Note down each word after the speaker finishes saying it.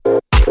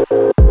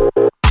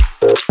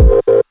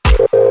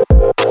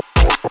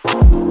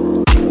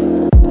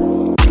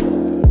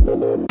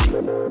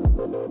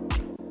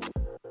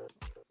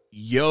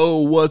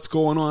What's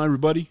going on,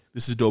 everybody?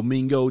 This is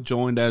Domingo,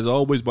 joined as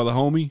always by the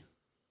homie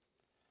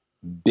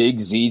Big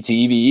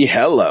ZTV.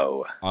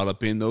 Hello. all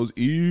up in those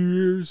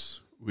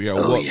ears. We are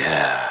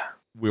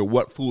we're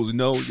What Fools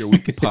Know, your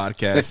weekly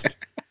podcast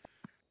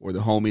where the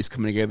homies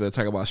coming together to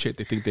talk about shit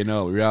they think they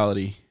know. In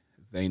reality,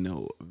 they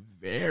know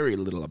very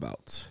little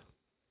about.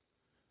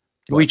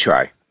 But We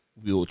try.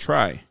 We will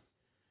try,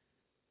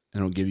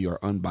 and we'll give you our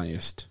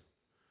unbiased,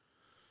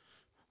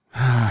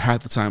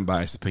 half the time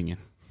biased opinion.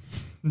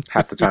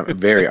 Half the time, a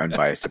very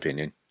unbiased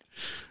opinion.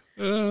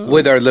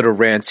 With our little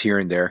rants here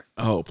and there.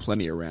 Oh,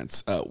 plenty of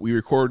rants. We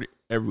record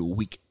every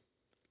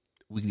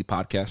weekly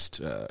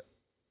podcast,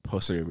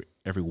 post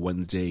every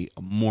Wednesday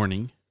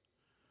morning.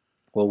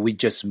 Well, we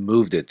just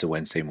moved it to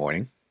Wednesday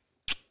morning.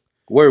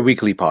 We're a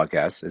weekly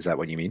podcast. Is that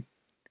what you mean?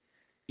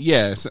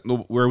 Yeah,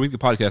 we're a weekly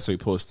podcast, so we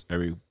post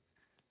every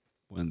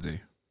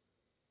Wednesday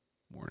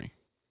morning.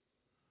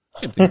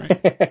 Same thing,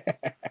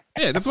 right?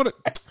 Yeah, that's what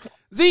it...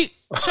 Z,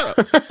 shut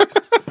up.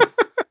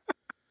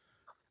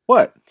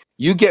 What?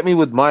 You get me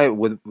with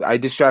I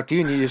distract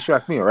you and you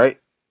distract me, all right?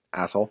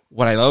 Asshole.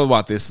 What I love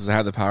about this is I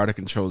have the power to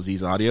control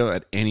Z's audio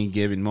at any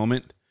given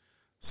moment.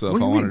 So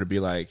if I wanted to be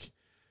like,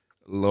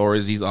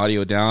 lower Z's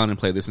audio down and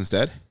play this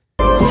instead.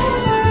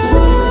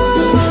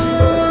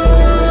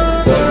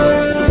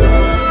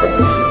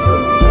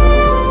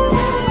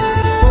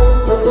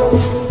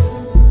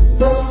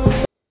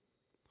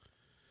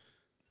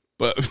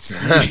 But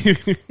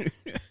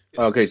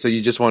Okay, so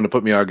you just wanted to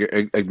put me on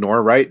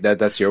ignore, right?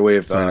 That's your way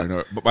of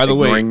but by the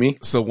ignoring way, me?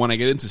 so when I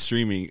get into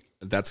streaming,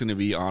 that's going to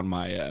be on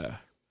my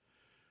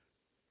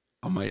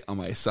on my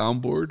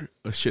soundboard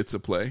of shit to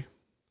play.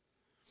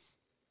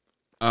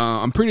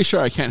 I'm pretty sure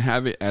I can't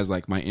have it as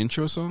like my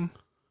intro song,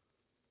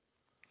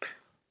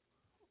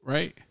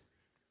 right?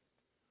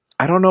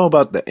 I don't know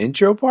about the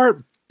intro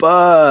part,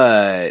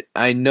 but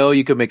I know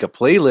you could make a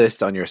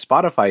playlist on your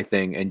Spotify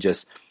thing and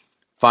just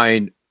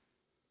find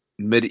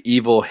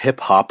medieval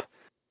hip hop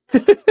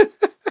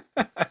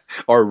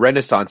or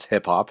Renaissance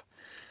hip hop.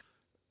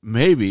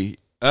 Maybe.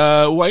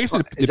 Well, I guess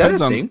it Is that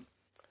depends a on. thing?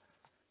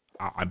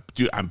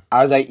 I'm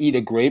As I eat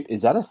a grape,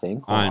 is that a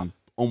thing? Hold I'm on.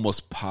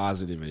 almost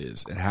positive it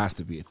is. It has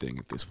to be a thing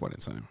at this point in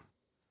time.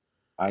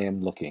 I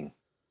am looking.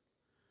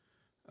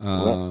 Maybe.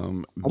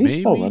 How do you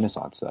spell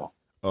Renaissance though?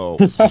 Oh,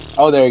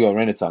 Oh, there we go.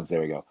 Renaissance.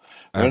 There we go.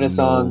 I have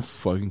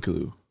Renaissance no fucking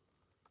clue.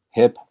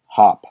 hip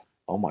hop.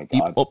 Oh my Eep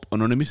god. up,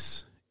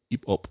 anonymous.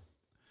 Eep up.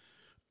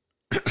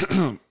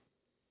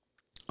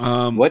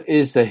 What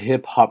is the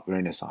hip hop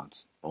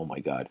Renaissance? Oh my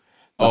god.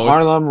 The Oh,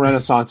 Harlem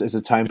Renaissance is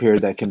a time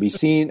period that can be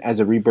seen as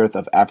a rebirth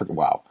of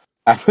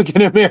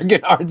African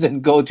American arts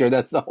and culture.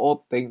 That's the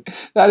whole thing.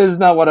 That is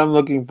not what I'm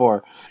looking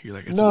for. You're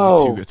like, it's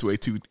No. way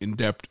too in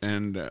depth,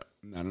 and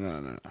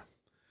no.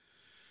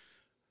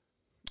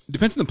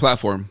 Depends on the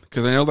platform,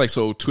 because I know, like,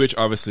 so Twitch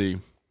obviously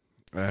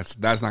that's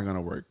not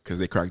gonna work because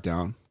they crack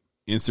down.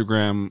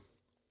 Instagram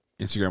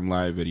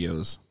live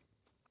videos,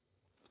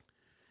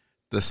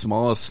 the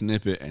smallest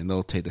snippet, and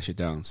they'll take that shit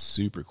down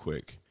super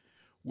quick.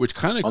 Which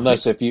kind of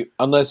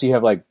Unless you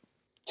have like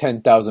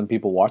 10,000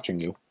 people watching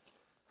you.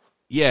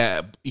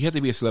 yeah, you have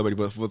to be a celebrity,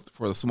 but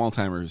for the small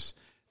timers,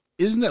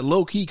 isn't that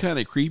low key kind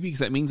of creepy? Because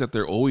that means that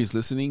they're always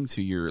listening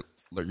to your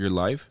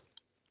live.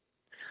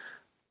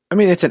 I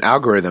mean, it's an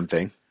algorithm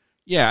thing.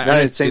 Yeah, No,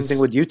 it's the same thing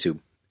with YouTube.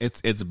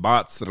 It's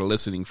bots that are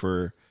listening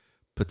for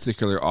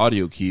particular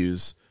audio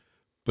cues,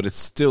 but it's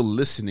still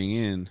listening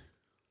in.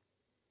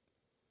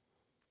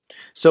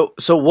 So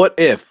what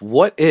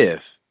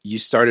if you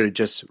started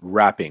just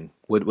rapping?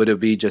 Would it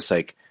be just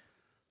like,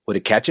 would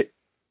it catch it?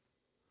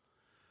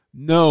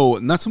 No,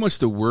 not so much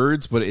the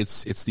words, but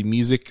it's the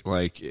music.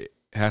 Like, it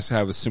has to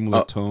have a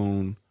similar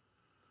tone.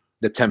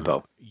 The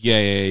tempo.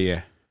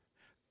 Yeah.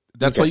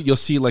 That's Okay. why you'll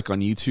see, like,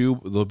 on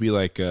YouTube, there'll be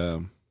like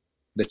The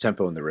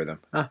tempo and the rhythm.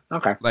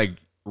 Okay. like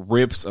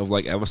rips of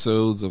like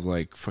episodes of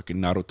like fucking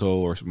Naruto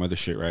or some other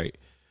shit, right?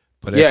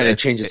 But Yeah, and it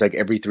changes like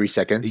every 3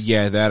 seconds.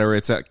 Yeah, that, or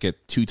it's at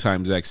 2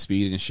 times X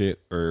speed and shit,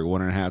 or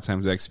 1.5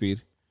 times X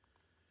speed.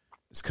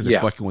 It's because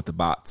they're fucking with the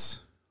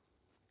bots.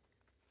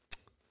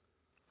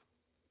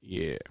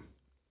 Yeah.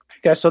 I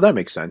guess so. That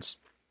makes sense.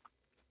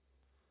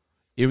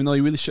 Even though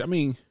you really should. I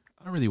mean,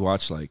 I don't really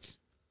watch, like,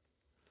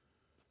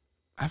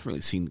 I haven't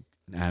really seen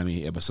an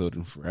anime episode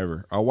in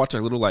forever. I'll watch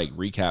like little like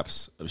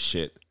recaps of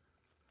shit.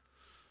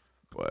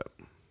 But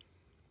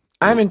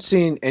I haven't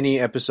seen any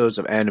episodes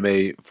of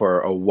anime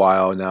for a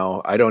while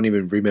now. I don't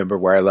even remember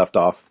where I left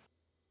off.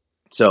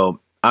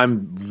 So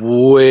I'm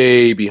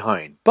way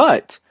behind.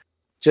 But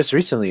just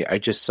recently, I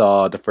just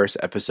saw the first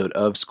episode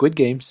of Squid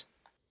Games.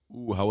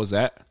 ooh, how was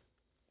that?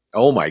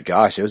 Oh my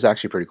gosh, it was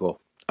actually pretty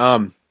cool.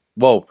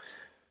 Well,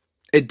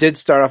 it did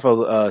start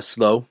off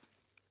slow,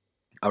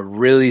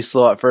 really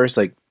slow at first.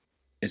 Like,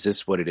 is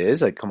this what it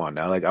is? Like, come on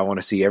now. Like, I want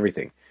to see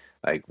everything,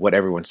 like what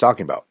everyone's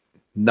talking about.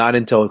 Not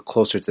until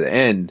closer to the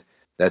end,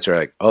 that's where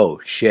like, oh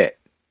shit.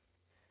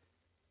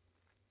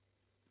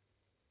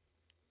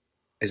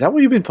 Is that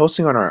what you've been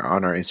posting on our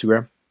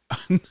Instagram?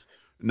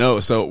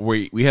 No, so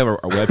we have our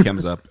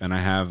webcams up, and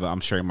I'm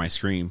sharing my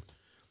screen,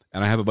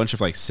 And I have a bunch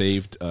of like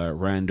saved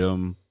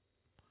random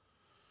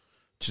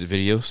just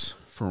videos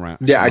from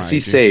I see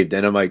saved,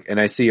 and I'm like, and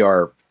I see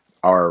our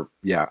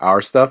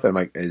stuff. I'm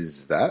like,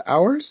 is that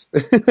ours?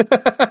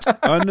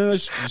 No,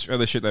 it's just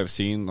other shit that I've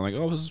seen. I'm like,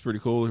 oh, this is pretty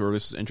cool, or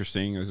this is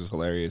interesting, or this is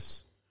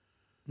hilarious.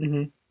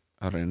 Mm-hmm.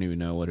 I don't even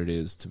know what it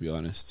is, to be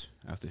honest.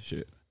 Half this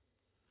shit.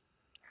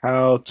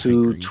 How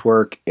to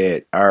twerk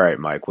it? All right,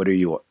 Mike. What are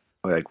you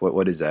like?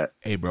 What is that?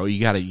 Hey, bro, you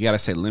gotta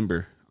say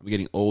limber. I'm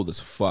getting old as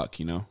fuck,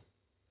 you know.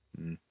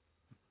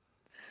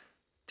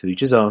 To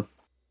each his own.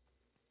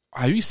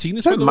 Have you seen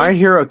this? Is that My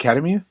Hero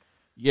Academia?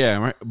 Yeah,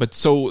 right. But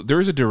so there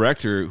is a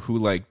director who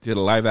like did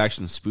a live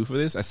action spoof of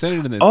this. I sent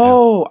it in the.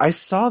 Oh, I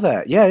saw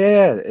that. Yeah.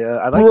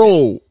 I like.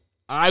 Bro,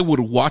 I would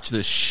watch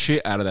the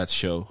shit out of that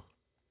show.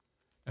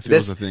 If it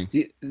was a thing.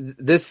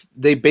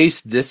 They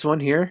based this one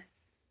here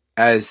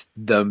as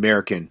the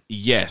American.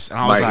 Yes, and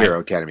I was My Hero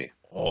Academy.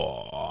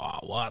 Oh,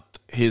 what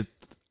they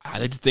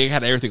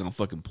had everything on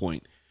fucking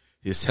point.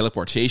 His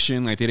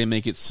teleportation, like they didn't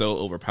make it so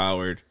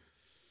overpowered.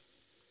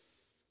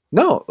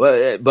 No,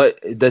 but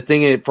the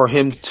thing is, for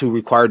him to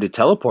require to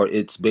teleport,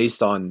 it's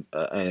based on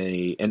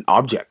an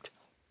object,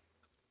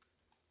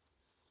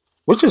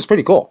 which is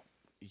pretty cool.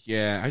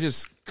 Yeah, I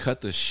just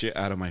cut the shit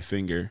out of my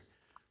finger.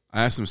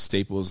 I have some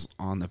staples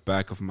on the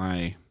back of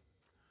my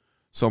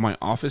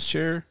office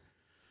chair.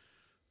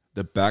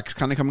 The back's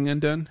kind of coming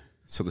undone,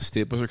 so the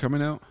staples are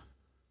coming out.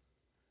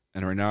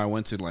 And right now, I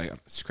went to like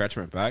scratch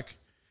my back,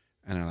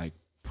 and I like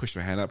pushed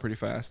my hand out pretty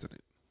fast, and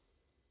it.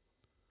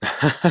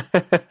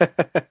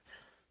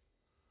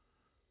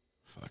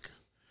 Fuck.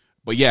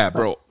 But yeah,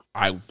 bro,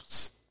 I would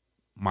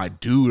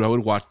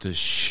watch the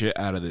shit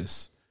out of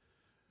this.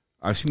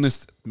 I've seen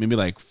this maybe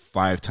like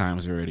 5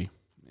 times already.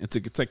 It's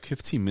like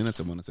 15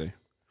 minutes, I want to say.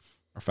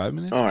 Or 5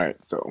 minutes? All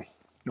right, so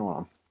hold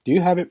on. Do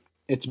you have it?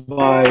 It's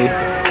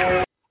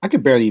by I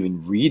could barely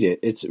even read it.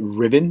 It's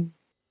Riven.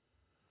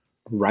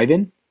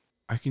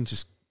 I can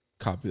just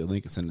copy the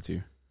link and send it to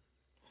you.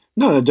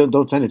 No,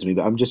 don't send it to me,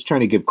 but I'm just trying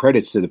to give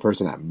credits to the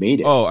person that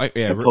made it. Oh, I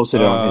posted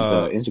it on his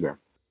Instagram.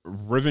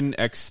 Riven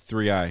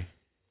X3i.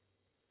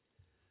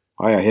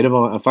 Oh yeah, hit him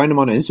on. Find him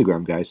on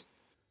Instagram, guys.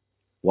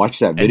 Watch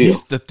that video. And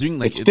here's the thing,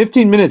 like it's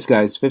 15 minutes,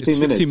 guys. 15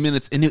 minutes. 15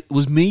 minutes, and it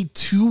was made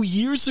 2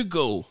 years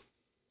ago.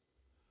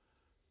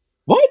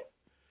 What?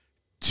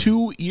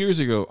 2 years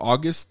ago,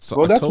 August. So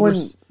well,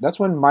 that's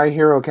when My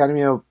Hero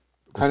Academia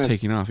kind of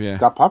taking off. Yeah,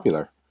 got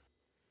popular.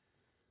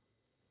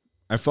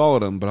 I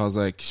followed him, but I was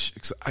like,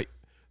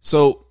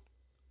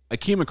 I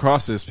came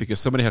across this because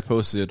somebody had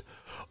posted,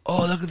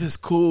 "Oh, look at this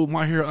cool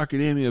My Hero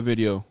Academia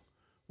video,"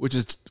 which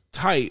is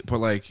tight, but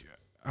like,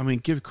 I mean,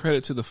 give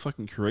credit to the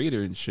fucking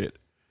creator and shit.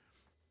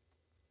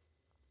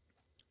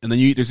 And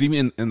then there's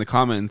even in the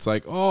comments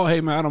like, "Oh,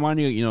 hey man, I don't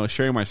mind you,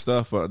 sharing my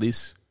stuff, but at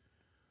least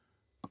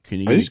can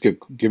you at least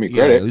give me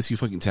credit? At least you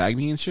fucking tag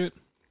me and shit."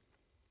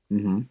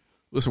 Mm-hmm.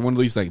 Listen, one of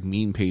these like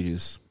meme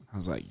pages. I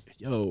was like,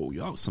 "Yo,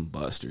 y'all some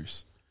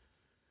busters."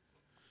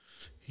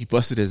 He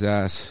busted his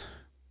ass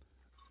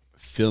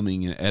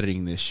filming and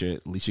editing this shit.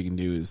 At least you can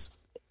do is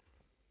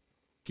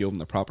give him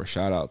the proper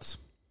shout outs.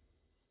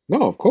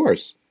 No, of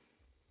course.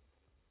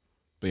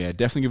 But yeah,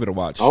 definitely give it a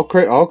watch. All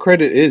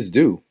credit is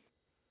due.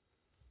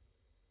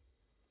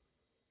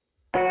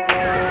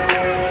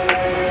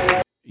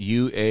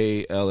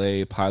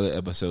 UALA Pilot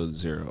Episode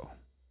 0.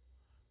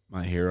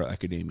 My Hero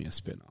Academia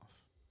spinoff.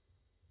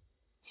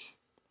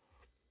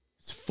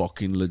 It's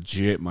fucking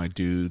legit, my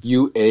dudes.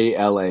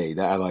 UALA.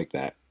 I like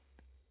that.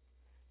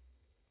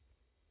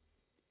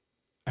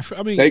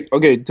 I mean, like,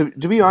 okay,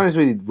 to be honest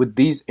with you, with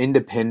these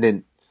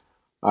independent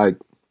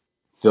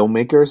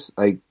filmmakers,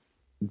 like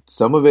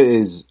some of it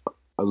is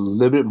a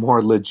little bit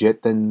more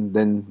legit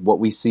than what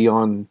we see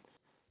on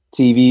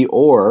TV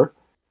or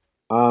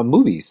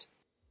movies.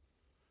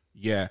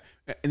 Yeah,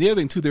 and the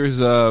other thing too, there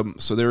is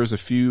a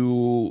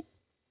few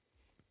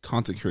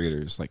content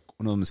creators. Like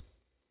one of them is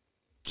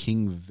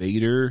King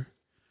Vader.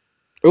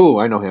 Oh,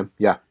 I know him.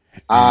 Yeah,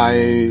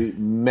 I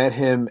met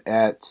him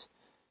at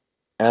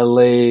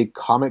LA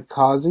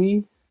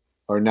Comic-Con,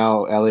 or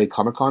now LA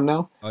Comic-Con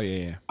now. Oh,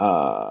 yeah.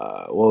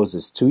 What was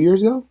this, 2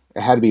 years ago?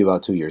 It had to be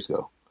about 2 years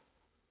ago.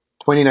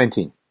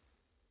 2019.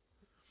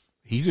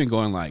 He's been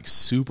going like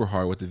super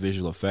hard with the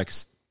visual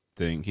effects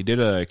thing. He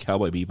did a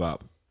Cowboy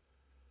Bebop.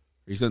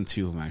 He's done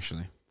 2 of them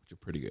actually, which are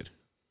pretty good.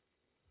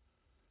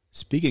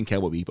 Speaking of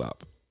Cowboy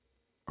Bebop,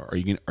 are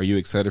you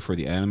excited for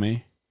the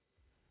anime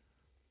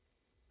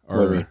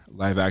or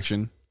live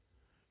action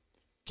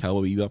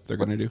Cowboy Bebop they're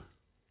gonna do?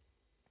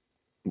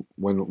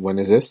 When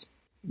is this?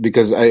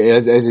 Because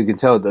as you can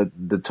tell,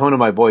 the tone of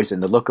my voice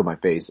and the look of my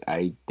face,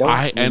 I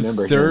am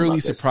thoroughly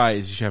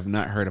surprised you have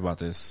not heard about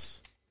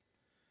this.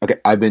 Okay,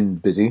 I've been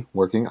busy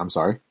working. I'm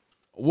sorry.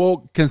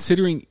 Well,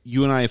 considering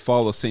you and I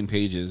follow the same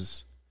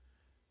pages,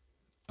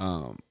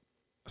 so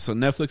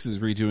Netflix is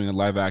redoing a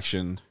live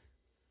action,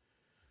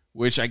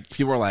 which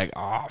people are like,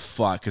 "Oh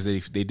fuck," because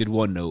they did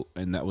One Note,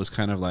 and that was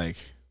kind of like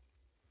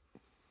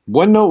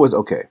One Note was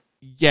okay.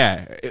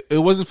 Yeah, it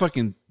wasn't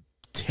fucking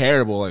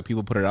terrible like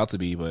people put it out to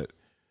be, but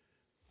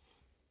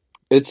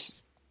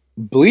it's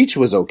Bleach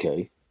was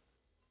okay.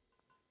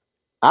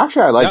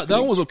 Actually, I like that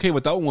one was okay,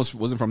 but that one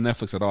wasn't from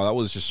Netflix at all. That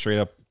was just straight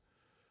up.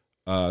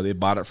 They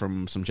bought it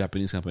from some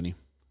Japanese company.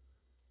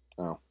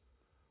 Oh.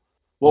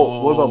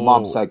 Well, what about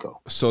Mob Psycho?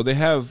 So they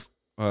have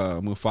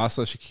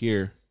Mufasa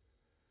Shakir.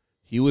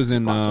 He was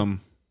in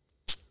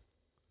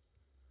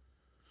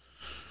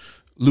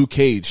Luke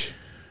Cage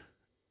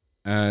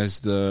as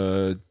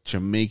the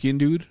Jamaican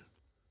dude.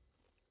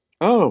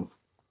 Oh,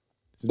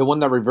 the one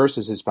that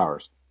reverses his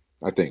powers,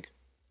 I think.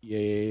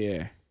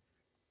 Yeah.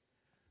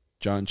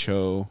 John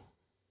Cho.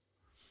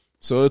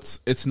 So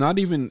it's not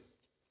even.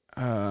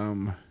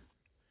 I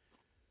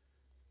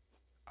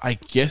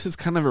guess it's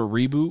kind of a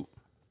reboot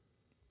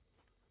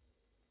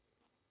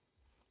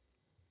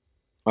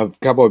Of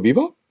Cowboy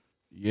Bebop?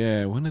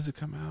 Yeah, when does it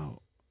come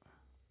out?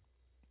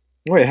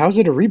 Wait, how's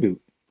it a reboot?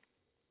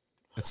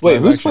 It's Wait,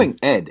 who's action. playing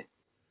Ed?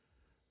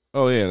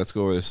 Oh yeah, let's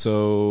go over this.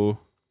 So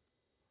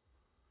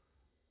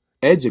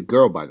Ed's a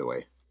girl, by the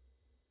way.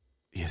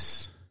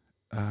 yes.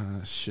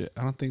 Shit.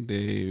 I don't think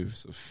they've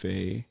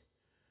Faye.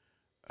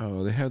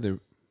 Oh, they have the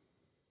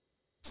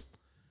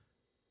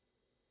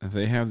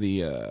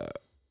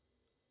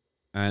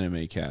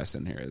anime cast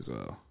in here as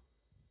well.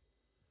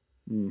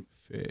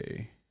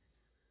 Faye.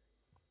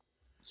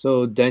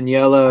 So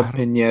Daniela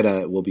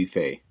Pineda will be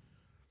Faye.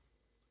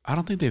 I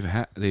don't think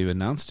they've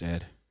announced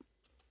Ed.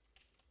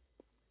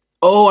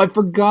 Oh, I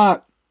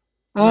forgot.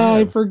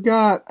 I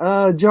forgot.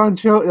 John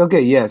Cho.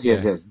 Okay,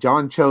 yes.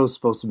 John Cho's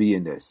supposed to be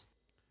in this.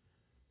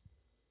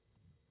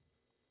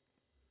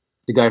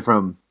 The guy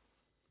from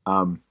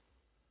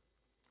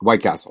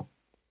White Castle.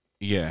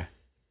 Yeah.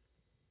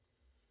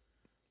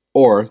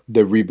 Or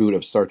the reboot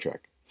of Star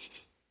Trek.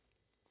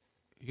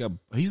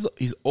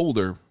 He's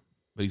older,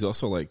 but he's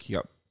also like he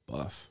got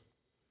buff.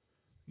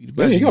 He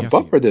got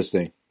buff for this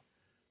thing.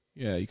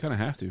 Yeah, you kind of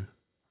have to,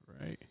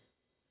 right?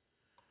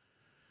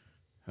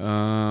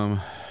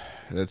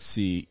 Let's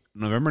see.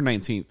 November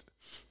 19th,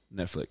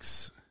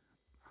 Netflix.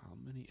 How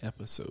many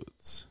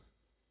episodes?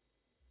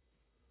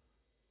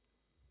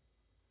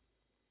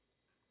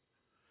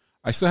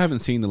 I still haven't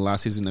seen the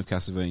last season of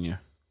Castlevania.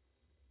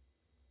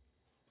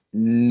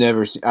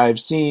 Never seen. I've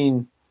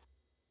seen,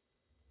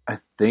 I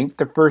think,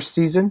 the first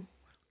season.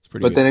 It's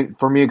pretty good. Then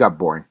for me, it got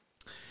boring.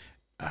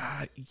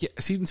 Yeah,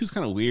 season 2 is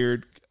kind of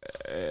weird,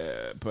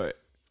 but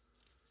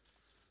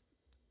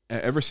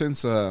ever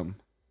since the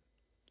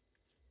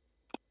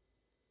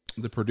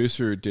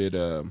producer did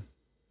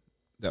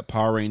that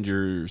Power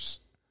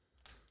Rangers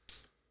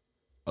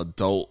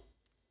adult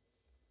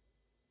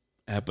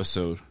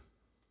episode,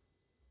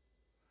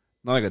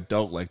 not like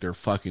adult like they're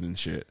fucking and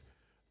shit,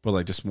 but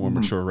like just more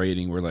mature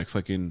rating where like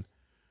fucking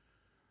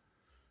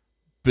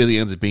Billy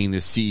ends up being the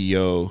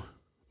CEO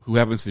who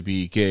happens to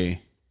be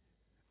gay.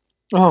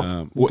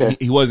 Oh, okay.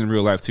 He was in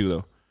real life too,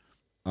 though.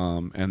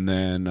 And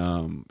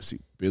then see,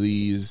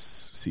 Billy's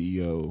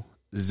CEO.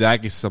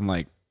 Zach is some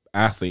like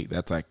athlete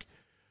that's like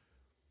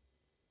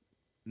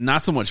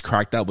not so much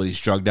cracked out, but he's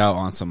drugged out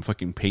on some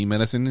fucking pain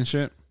medicine and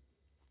shit.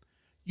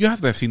 You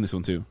have to have seen this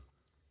one too,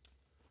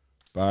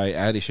 by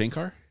Adi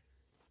Shankar.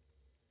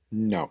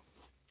 No.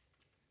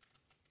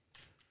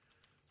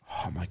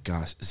 Oh my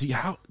gosh! See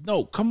how?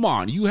 No, come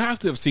on! You have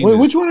to have seen. Wait,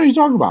 this. which one are you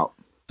talking about?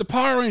 The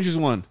Power Rangers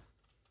one.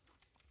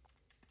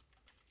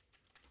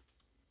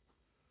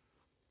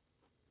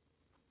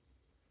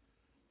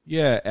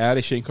 Yeah,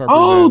 Adi Shankar.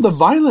 Oh, the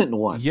violent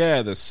one.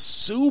 Yeah, the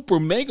super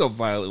mega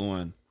violent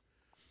one.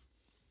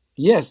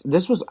 Yes,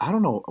 this was. I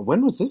don't know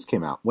when was this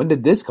came out. When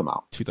did this come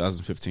out?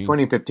 2015.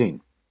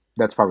 2015.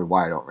 That's probably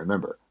why I don't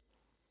remember.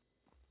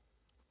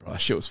 Bro,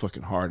 that shit was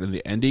fucking hard. And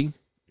the ending,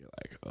 you're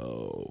like,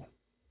 oh.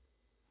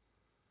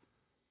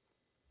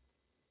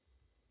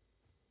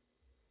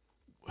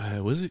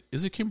 Was it?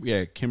 Is it Kimberly?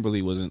 Yeah,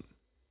 Kimberly wasn't.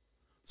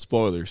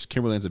 Spoilers.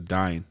 Kimberly ends up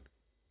dying.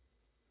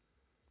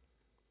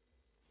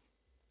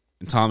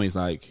 And Tommy's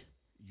like,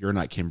 you're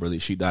not Kimberly.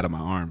 She died in my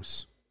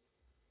arms.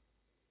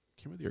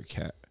 Kimberly or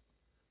Cat?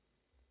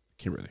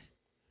 Kimberly.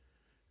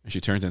 And she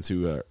turns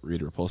into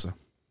Rita Repulsa.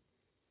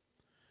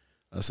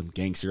 That's some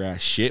gangster ass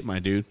shit, my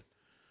dude.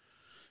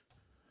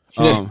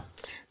 I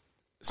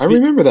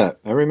remember that.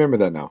 I remember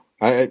that now.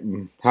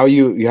 How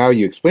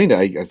you explained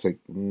it, I was like,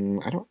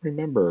 I don't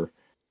remember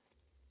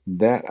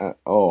that at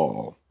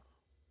all.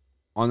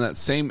 On that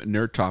same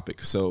nerd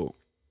topic, so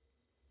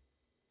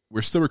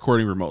we're still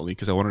recording remotely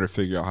because I wanted to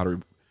figure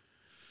out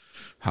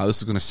how this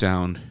is going to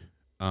sound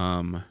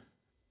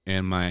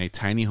in my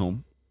tiny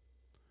home.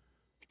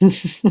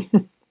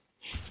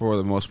 For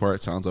the most part,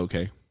 it sounds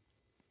okay.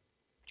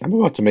 I'm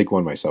about to make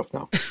one myself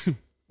now.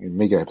 And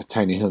make a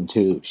tiny home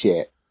too.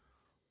 Shit.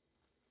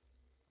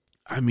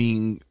 I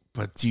mean,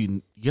 but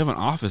you have an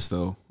office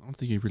though. I don't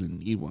think you really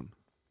need one.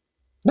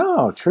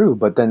 No, true.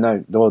 But then,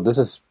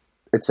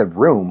 it's a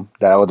room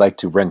that I would like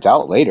to rent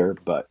out later.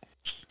 But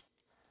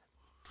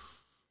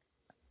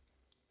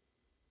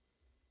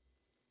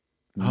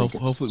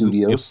hopefully,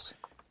 studios.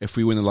 If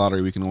we win the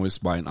lottery, we can always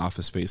buy an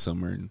office space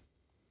somewhere and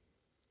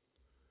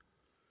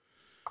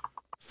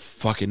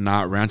fucking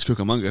not Ranch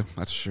Cucamonga.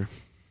 That's for sure.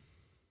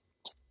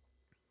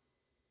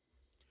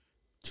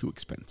 too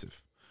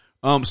expensive.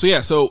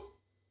 So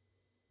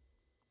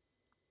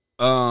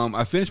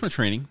I finished my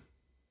training.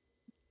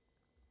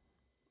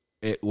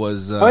 It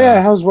was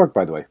how's work,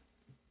 by the way?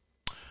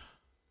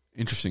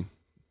 Interesting.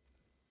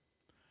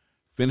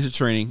 Finished the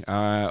training.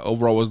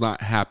 Overall was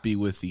not happy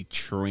with the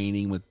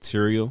training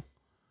material.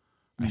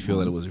 I feel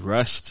that it was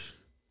rushed.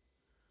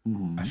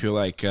 I feel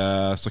like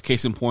so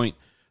case in point,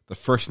 the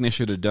first thing they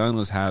should have done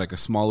was had like a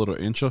small little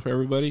intro for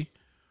everybody.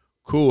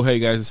 Cool, hey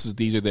guys,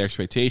 these are the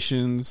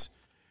expectations.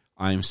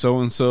 I'm so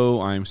and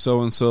so. I'm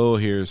so and so.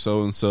 Here's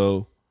so and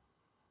so.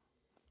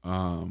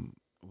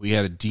 We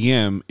had a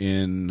DM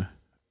in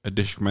a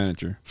district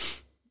manager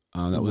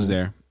that was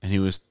there, and he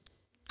was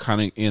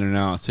kind of in and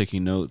out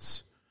taking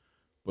notes,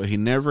 but he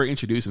never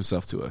introduced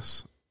himself to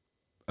us.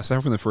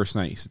 Aside from the first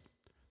night,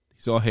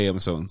 he's all, "Hey, I'm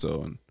so and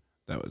so," and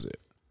that was it.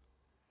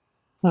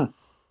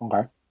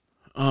 Okay.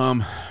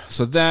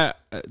 So that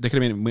they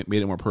could have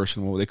made it more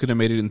personal. They could have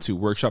made it into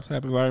workshop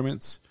type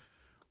environments.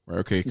 Where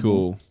okay,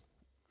 cool.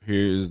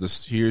 Here's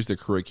the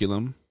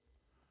curriculum.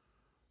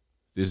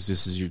 This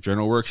is your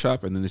journal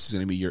workshop, and then this is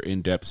going to be your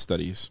in-depth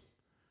studies.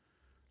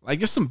 Like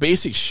just some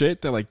basic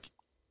shit that like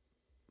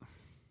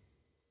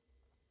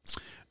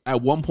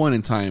at one point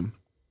in time,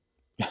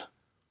 I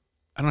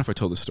don't know if I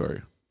told this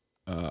story.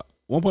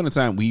 One point in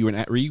time, we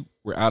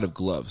were out of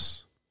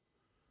gloves,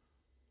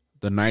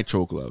 the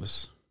nitrile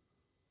gloves,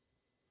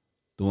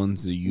 the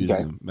ones that you use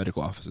in the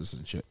medical offices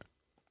and shit.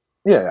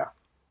 Yeah.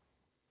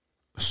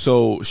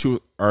 So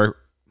our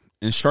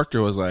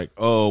instructor was like,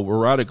 "Oh,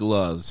 we're out of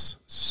gloves,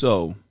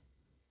 so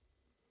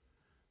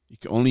you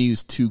can only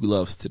use 2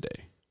 gloves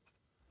today."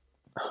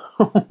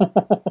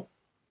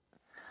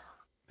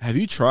 Have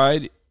you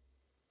tried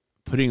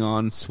putting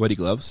on sweaty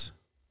gloves?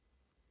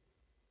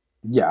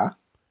 Yeah.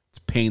 It's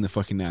a pain in the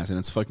fucking ass, and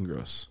it's fucking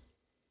gross.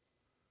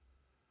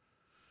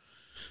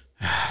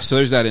 So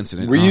there's that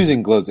incident.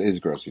 Reusing gloves is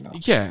gross, you know.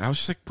 Yeah, I was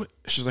just like, what?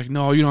 She's like,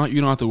 no, you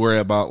don't have to worry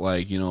about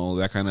like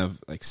that kind of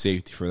like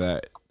safety for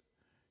that.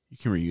 You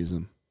can reuse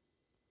them.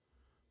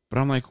 But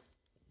I'm like,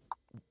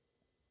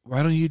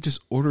 why don't you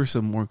just order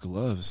some more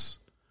gloves?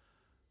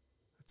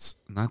 It's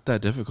not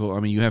that difficult. I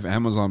mean, you have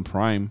Amazon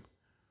Prime.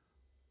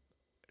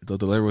 They'll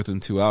deliver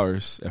within 2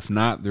 hours. If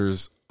not,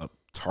 there's a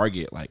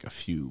Target like a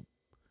few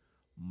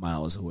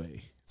miles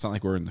away. It's not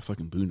like we're in the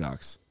fucking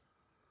boondocks.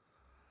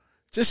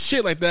 Just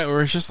shit like that where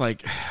it's just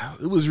like,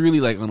 it was really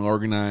like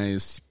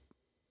unorganized.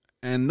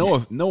 And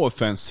no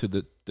offense to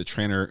the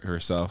trainer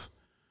herself.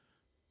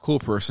 Cool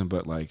person,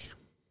 but like,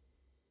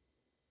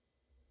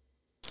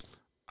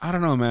 I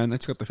don't know, man. I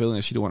just got the feeling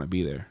that she didn't want to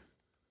be there.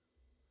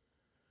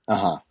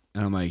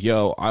 And I'm like,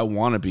 yo, I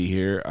want to be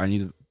here. I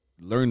need to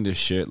learn this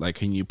shit. Like,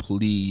 can you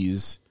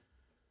please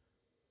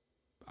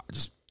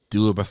just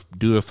do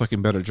a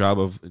fucking better job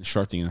of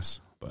instructing us?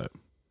 But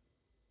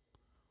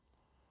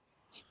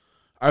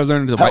I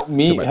learned to help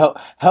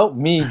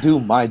me do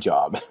my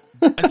job.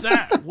 It's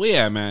that, well,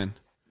 yeah, man.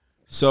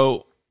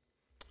 So,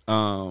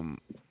 I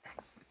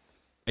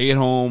get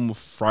home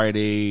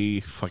Friday,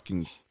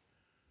 fucking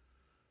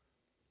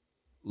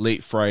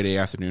late Friday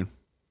afternoon.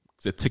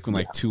 Cause it took me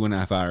like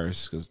 2.5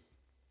 hours because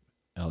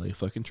LA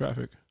fucking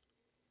traffic.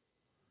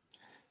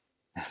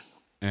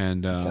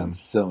 And sounds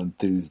so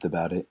enthused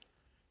about it.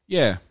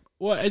 Yeah,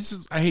 well, it's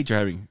just I hate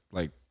driving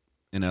like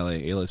in LA.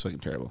 LA is fucking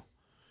terrible.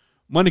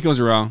 Monday comes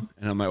around,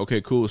 and I'm like,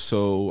 okay, cool.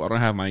 So I don't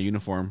have my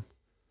uniform,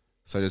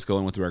 so I just go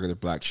in with the regular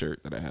black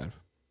shirt that I have,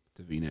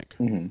 the V-neck.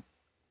 And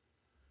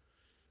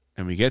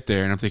we get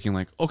there, and I'm thinking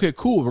like, okay,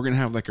 cool. We're gonna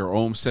have like our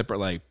own separate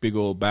like big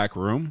old back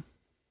room.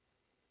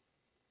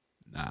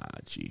 Nah,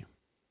 gee.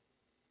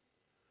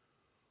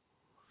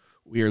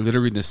 We are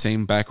literally in the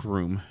same back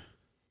room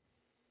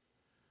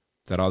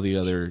that all the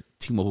other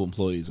T-Mobile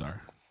employees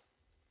are.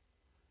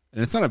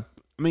 And it's not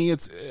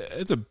it's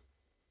a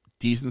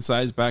decent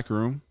sized back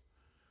room,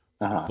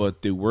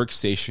 but the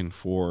workstation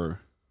for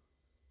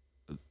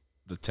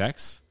the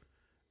techs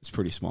is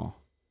pretty small.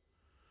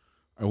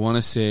 I want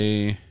to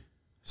say,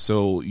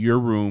 so your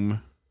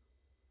room,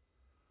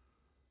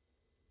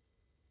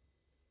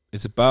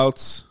 it's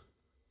about,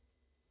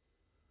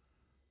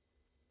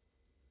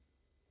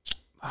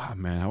 how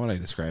would I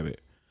describe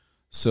it?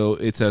 So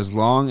it's as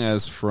long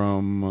as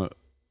from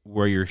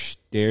where your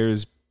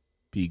stairs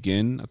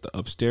begin at the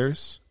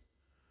upstairs,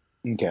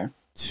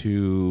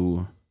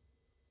 to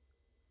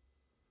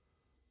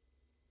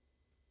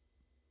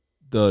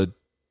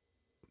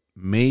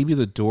maybe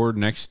the door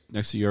next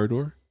to your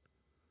door.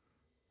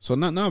 So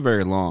not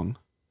very long,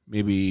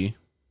 maybe.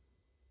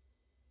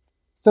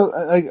 So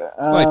like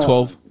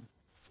 12,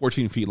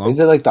 14 feet long. Is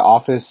it like the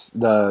office,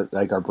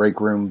 our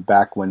break room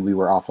back when we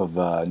were off of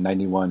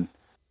 91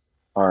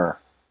 or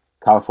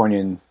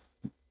Californian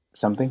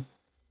something?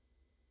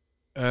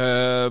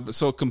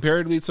 So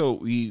comparatively, so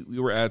we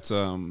were at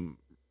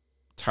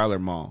Tyler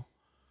Mall.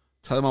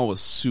 Tyler Mall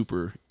was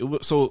super.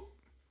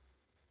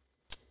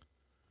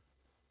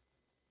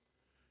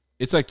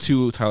 It's like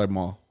 2 Tyler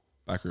Mall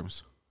back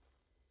rooms.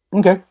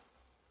 Okay.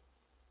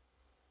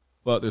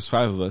 But there's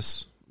 5 of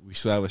us. We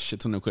still have a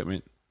shit ton of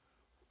equipment.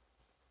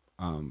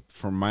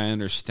 From my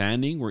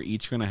understanding, we're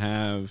each going to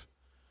have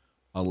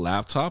a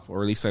laptop,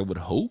 or at least I would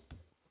hope.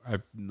 I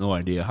have no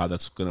idea how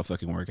that's going to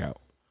fucking work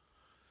out.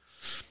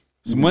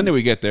 So Monday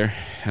we get there,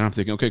 and I'm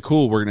thinking, okay,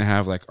 cool. We're going to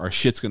have, like, our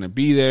shit's going to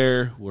be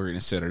there. We're going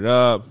to set it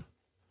up.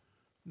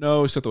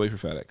 No, we still have to wait for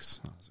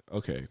FedEx. I was like,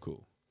 okay,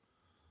 cool.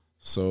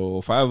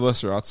 So 5 of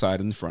us are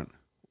outside in the front.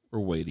 We're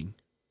waiting.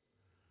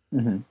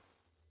 Mm-hmm.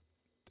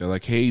 They're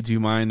like, hey, do you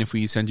mind if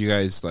we send you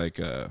guys, like,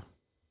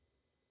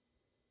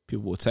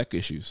 people with tech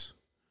issues?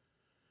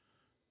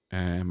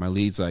 And my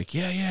lead's like,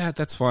 yeah,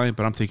 that's fine.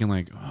 But I'm thinking,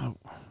 like,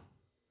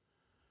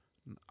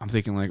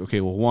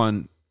 okay, well,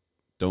 one,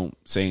 don't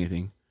say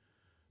anything.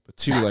 But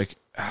two, like,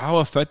 how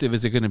effective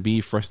is it going to be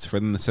for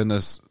them to send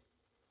us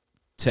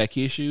tech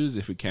issues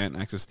if we can't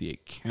access the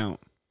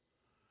account?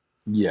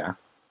 Yeah.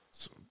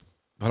 So,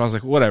 but I was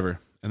like, whatever.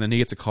 And then he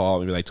gets a call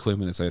maybe like 20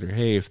 minutes later.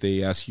 Hey, if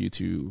they ask you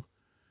to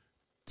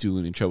do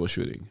any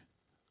troubleshooting,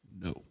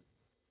 no.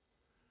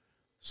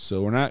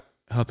 So we're not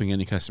helping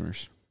any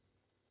customers.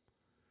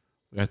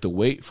 We have to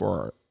wait for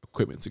our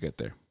equipment to get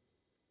there.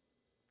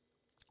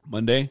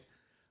 Monday,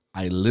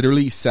 I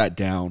literally sat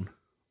down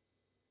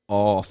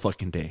all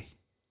fucking day.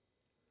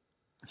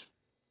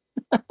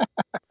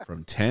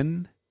 From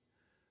 10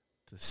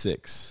 to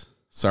 6.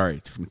 Sorry,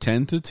 from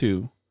 10 to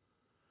 2.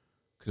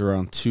 Because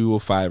around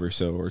 2:05 or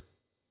so, or a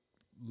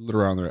little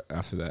around there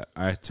after that,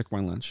 I took my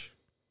lunch.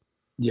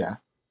 Yeah.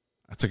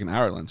 I took an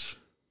hour lunch.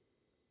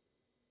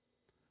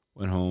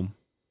 Went home.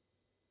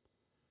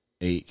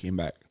 Ate, came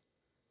back.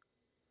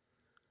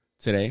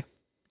 Today,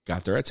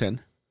 got there at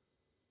 10.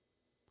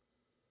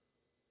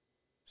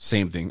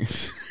 Same thing.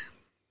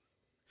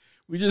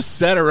 We just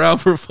sat around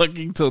for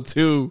fucking till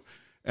 2.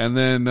 And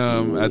then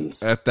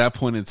at that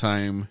point in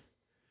time,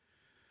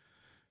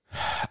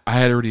 I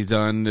had already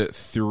done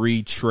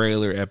 3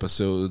 trailer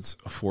episodes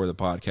for the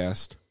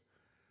podcast.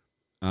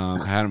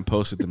 I hadn't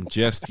posted them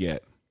just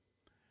yet.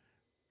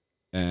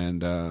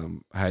 And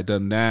I had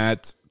done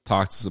that,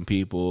 talked to some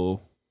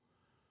people,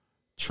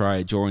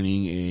 tried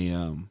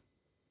joining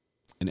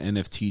an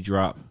NFT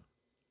drop.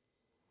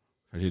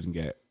 I didn't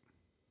get.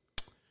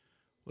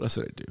 What else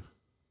did I do?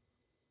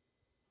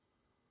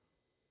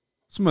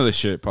 Some other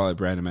shit,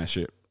 probably random ass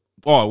shit.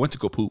 Oh, I went to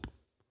go poop.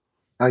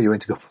 Oh, you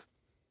went to go.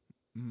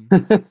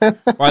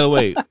 By the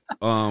way,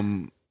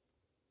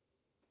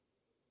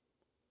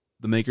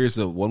 the makers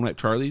of One Wet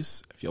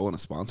Charlie's, if y'all want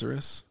to sponsor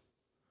us.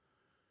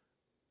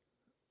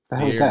 The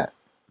hell is that?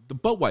 The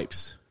butt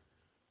wipes.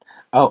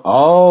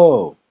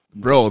 Oh.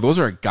 Bro, those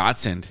are a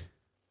godsend.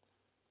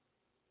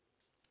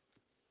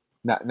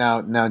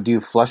 Now, do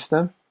you flush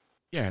them?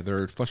 Yeah,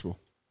 they're flushable.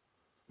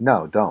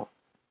 No, don't.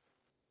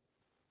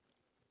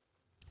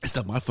 It's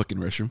not my fucking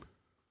restroom.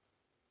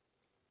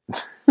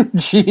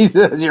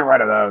 Jesus, you're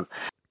one of those.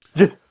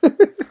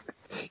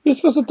 You're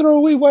supposed to throw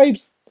away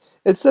wipes.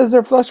 It says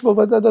they're flushable,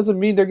 but that doesn't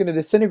mean they're going to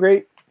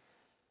disintegrate.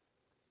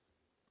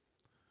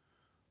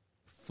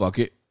 Fuck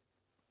it.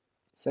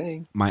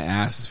 Saying. My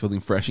ass is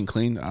feeling fresh and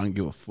clean. I don't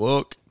give a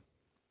fuck.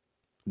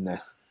 Nah.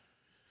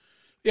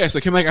 Yeah, so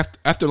I came back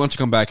after lunch.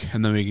 Come back,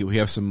 and then we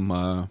have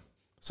some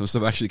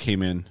stuff actually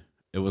came in.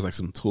 It was like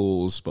some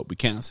tools, but we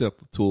can't set up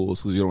the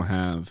tools because we don't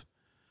have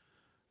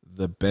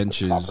the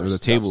benches or the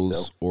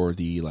tables still, or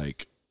the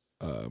like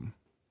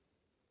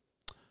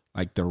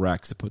the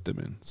racks to put them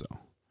in. So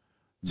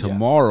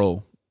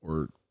tomorrow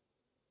Wednesday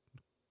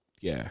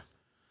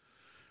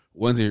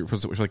we're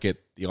supposed to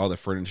get all the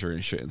furniture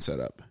and shit and set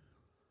up.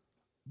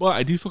 But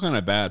I do feel kind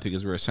of bad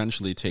because we're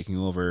essentially taking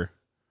over.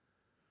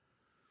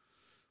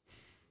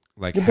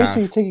 Like you're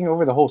basically taking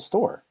over the whole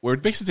store. We're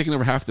basically taking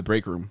over half the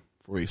break room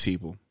for these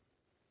people.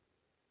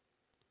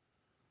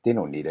 They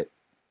don't need it.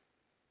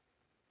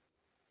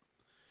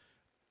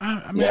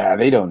 I mean, yeah,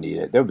 they don't need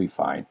it. They'll be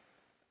fine.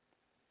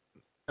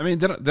 I mean,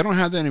 they don't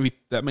have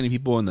that many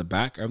people in the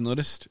back. I've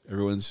noticed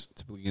everyone's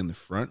typically in the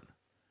front.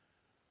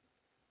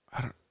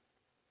 I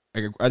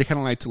kind of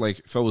like to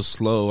if I was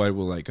slow, I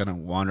would like kind of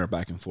wander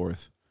back and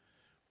forth.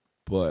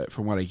 But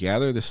from what I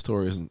gather, this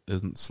store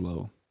isn't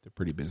slow. They're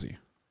pretty busy.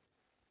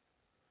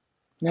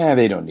 Nah,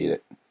 they don't need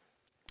it.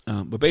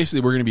 But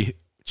basically, we're going to be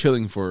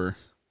chilling for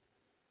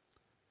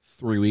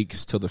 3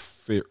 weeks till the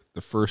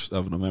 1st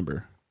of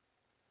November.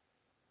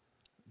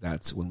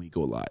 That's when we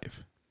go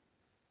live.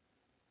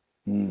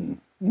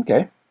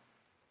 Okay.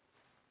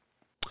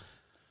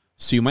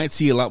 So you might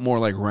see a lot more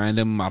like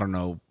random, I don't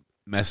know,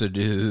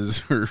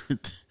 messages or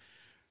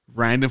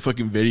random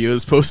fucking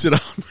videos posted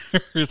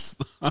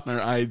on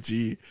our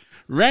IG.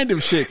 Random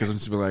shit, because I'm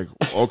just like,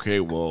 okay,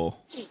 well,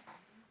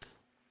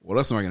 what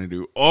else am I going to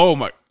do? Oh,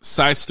 my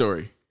side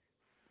story.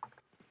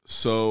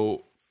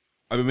 So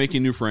I've been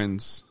making new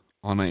friends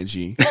on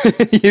IG.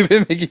 You've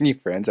been making new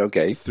friends,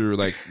 okay. Through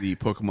like the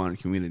Pokemon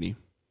community.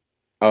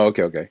 Oh,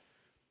 okay.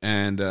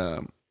 And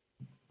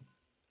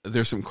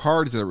there's some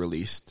cards that are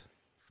released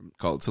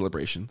called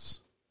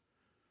Celebrations.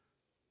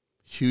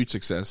 Huge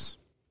success.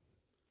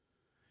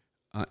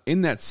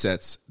 In that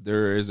sets,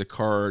 there is a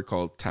card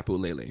called Tapu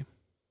Lele,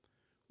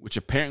 which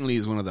apparently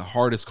is one of the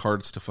hardest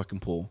cards to fucking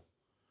pull.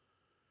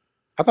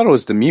 I thought it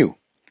was the Mew.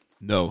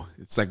 No,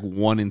 it's like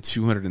 1 in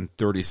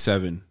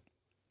 237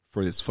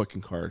 for this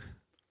fucking card.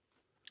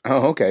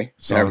 Oh, okay.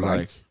 So I was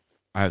like,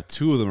 I have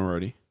 2 of them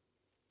already.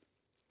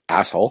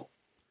 Asshole.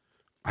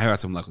 I have had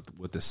some luck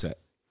with this set.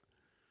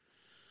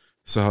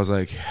 So I was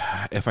like,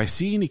 if I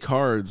see any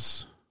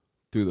cards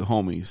through the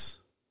homies,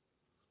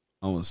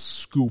 I'm going to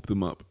scoop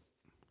them up.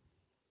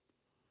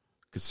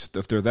 Because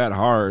if they're that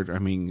hard, I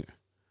mean,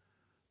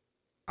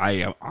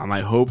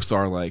 my hopes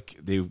are like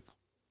it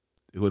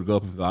would go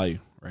up in value,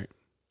 right?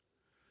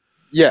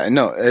 Yeah,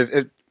 no.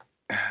 If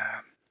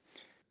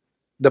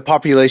the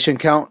population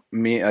count,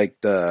 I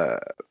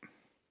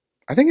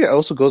think it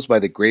also goes by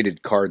the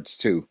graded cards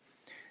too.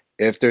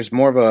 If there's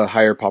more of a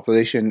higher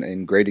population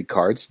in graded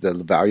cards, the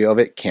value of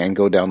it can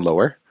go down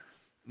lower.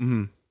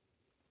 Mm-hmm.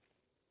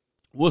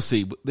 We'll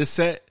see. But this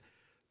set,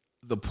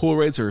 the pull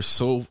rates are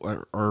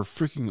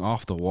freaking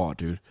off the wall,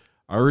 dude.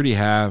 I already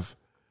have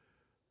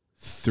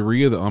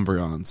 3 of the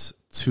Umbreons,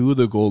 2 of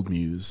the Gold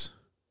Muse,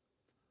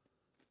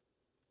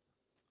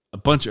 a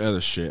bunch of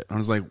other shit. I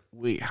was like,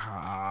 wait,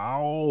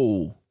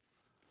 how?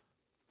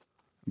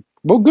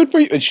 Well, good for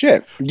you.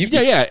 Shit.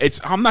 Yeah.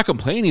 I'm not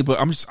complaining, but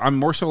I'm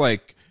more so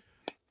like.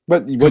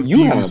 But what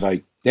you have,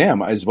 like,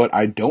 damn, is what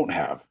I don't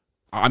have.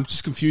 I'm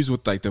just confused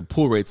with like the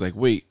pull rates. Like,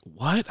 wait,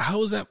 what?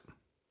 How is that?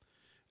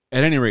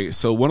 At any rate,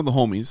 so one of the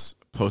homies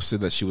posted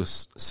that she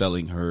was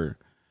selling her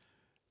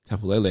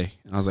Tapu Lele,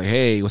 and I was like,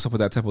 "Hey, what's up with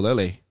that Tapu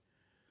Lele?"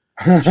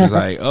 She's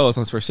like, "Oh, it's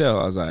on for sale."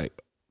 I was like,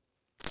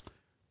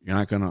 "You're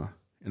not gonna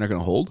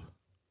hold?"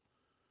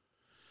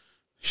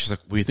 She's like,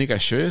 "Well, you think I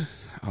should?"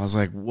 I was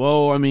like,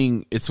 "Well, I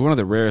mean, it's one of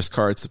the rarest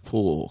cards to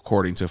pull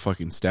according to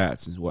fucking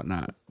stats and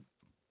whatnot."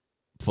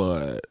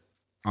 But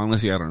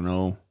honestly, I don't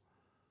know.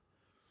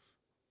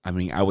 I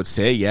mean, I would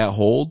say, yeah,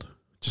 hold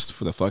just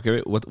for the fuck of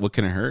it. What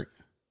can it hurt?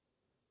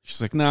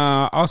 She's like,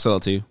 nah, I'll sell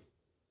it to you.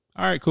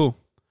 All right, cool.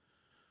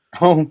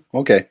 Oh,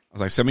 okay. I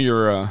was like, send me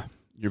your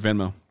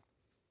Venmo.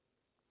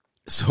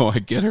 So I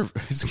get her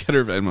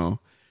Venmo,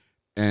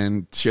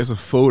 and she has a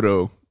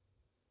photo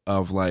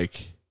of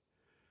like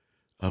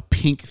a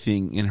pink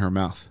thing in her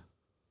mouth.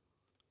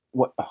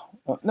 What?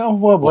 No,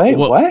 wait,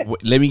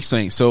 what? Let me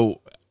explain.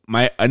 So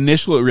my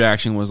initial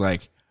reaction was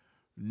like,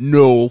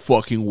 no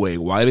fucking way.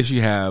 Why does she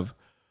have,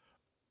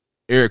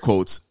 air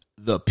quotes,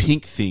 the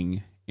pink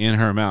thing in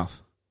her mouth?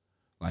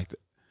 Like that.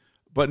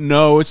 But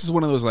no, it's just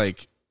one of those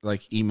like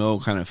emo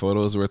kind of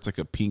photos where it's like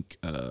a pink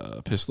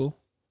pistol,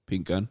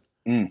 pink gun.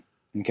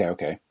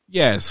 Okay.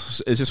 Yeah,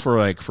 it's just for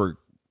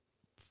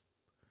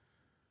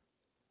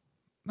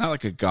not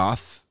like a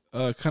goth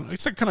kind of,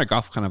 it's like kind of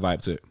goth kind of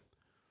vibe to it.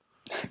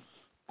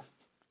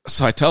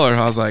 So I tell her,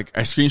 I was like,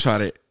 I screenshot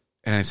it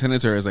and I sent it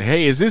to her. I was like,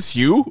 hey, is this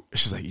you?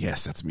 She's like,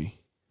 yes, that's me.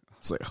 I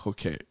was like,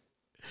 okay.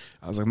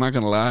 I was like, I'm not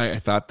gonna lie, I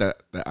thought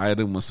that the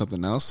item was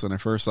something else when I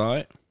first saw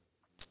it.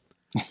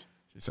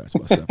 She starts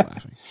busting up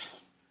laughing.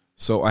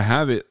 So I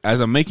have it as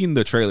I'm making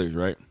the trailers,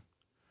 right?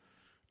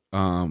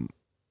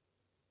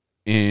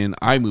 In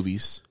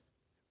iMovies,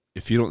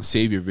 if you don't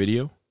save your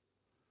video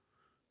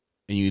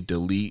and you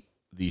delete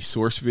the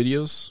source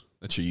videos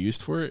that you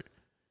used for it,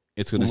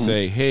 it's going to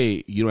say,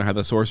 hey, you don't have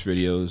the source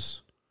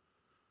videos.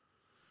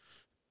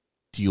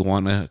 Do you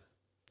want to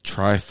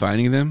try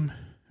finding them?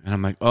 And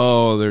I'm like,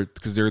 oh, they're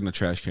in the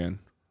trash can.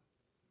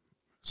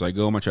 So I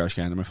go in my trash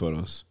can and my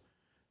photos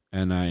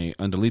and I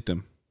undelete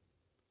them.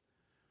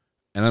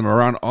 And I'm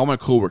around all my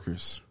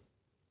coworkers.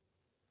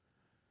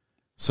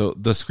 So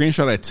the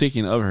screenshot I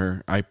taken of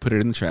her, I put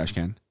it in the trash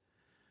can.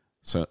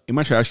 So in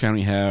my trash can,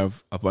 we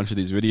have a bunch of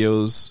these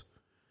videos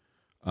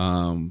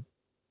that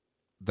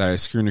I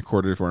screen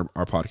recorded for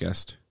our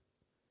podcast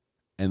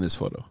and this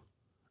photo.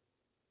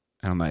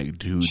 And I'm like,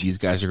 dude, these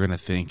guys are going to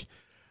think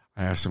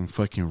I have some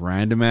fucking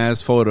random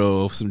ass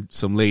photo of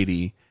some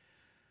lady.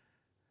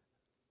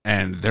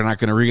 And they're not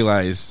going to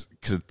realize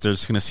because they're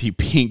just going to see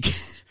pink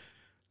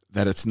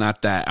that it's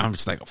not that. I'm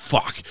just like,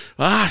 fuck.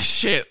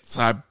 Shit.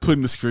 So I'm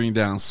putting the screen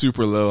down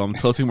super low. I'm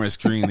tilting my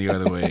screen the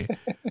other way.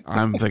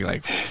 I'm thinking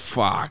like,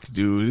 fuck,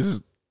 dude. This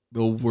is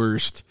the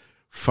worst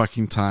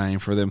fucking time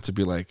for them to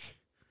be like,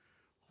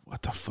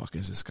 what the fuck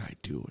is this guy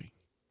doing?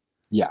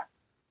 Yeah.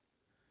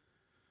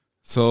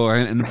 So I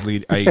end up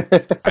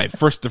the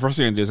first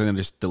thing I did is I ended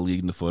up just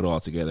deleting the photo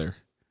altogether.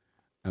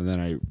 And then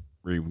I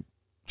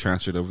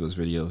transferred over those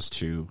videos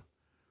to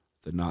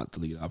the not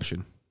delete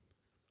option.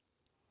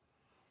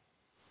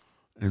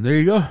 And there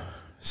you go.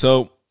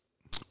 So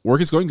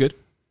work is going good.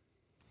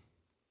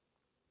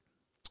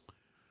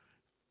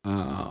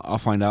 I'll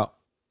find out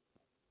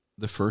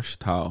the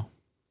first how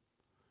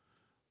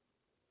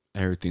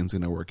everything's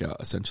going to work out,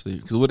 essentially.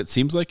 Because what it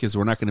seems like is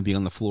we're not going to be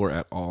on the floor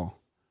at all,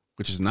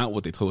 which is not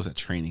what they told us at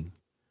training.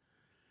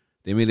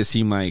 They made it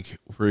seem like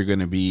we're going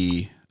to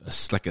be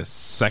like a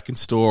second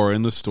store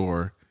in the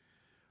store.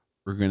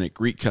 We're going to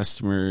greet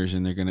customers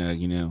and they're going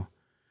to,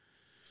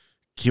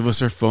 give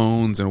us our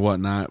phones and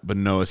whatnot. But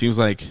no, it seems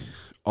like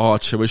all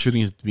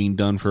troubleshooting is being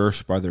done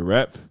first by the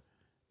rep.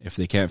 If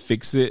they can't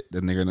fix it,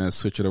 then they're going to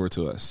switch it over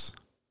to us.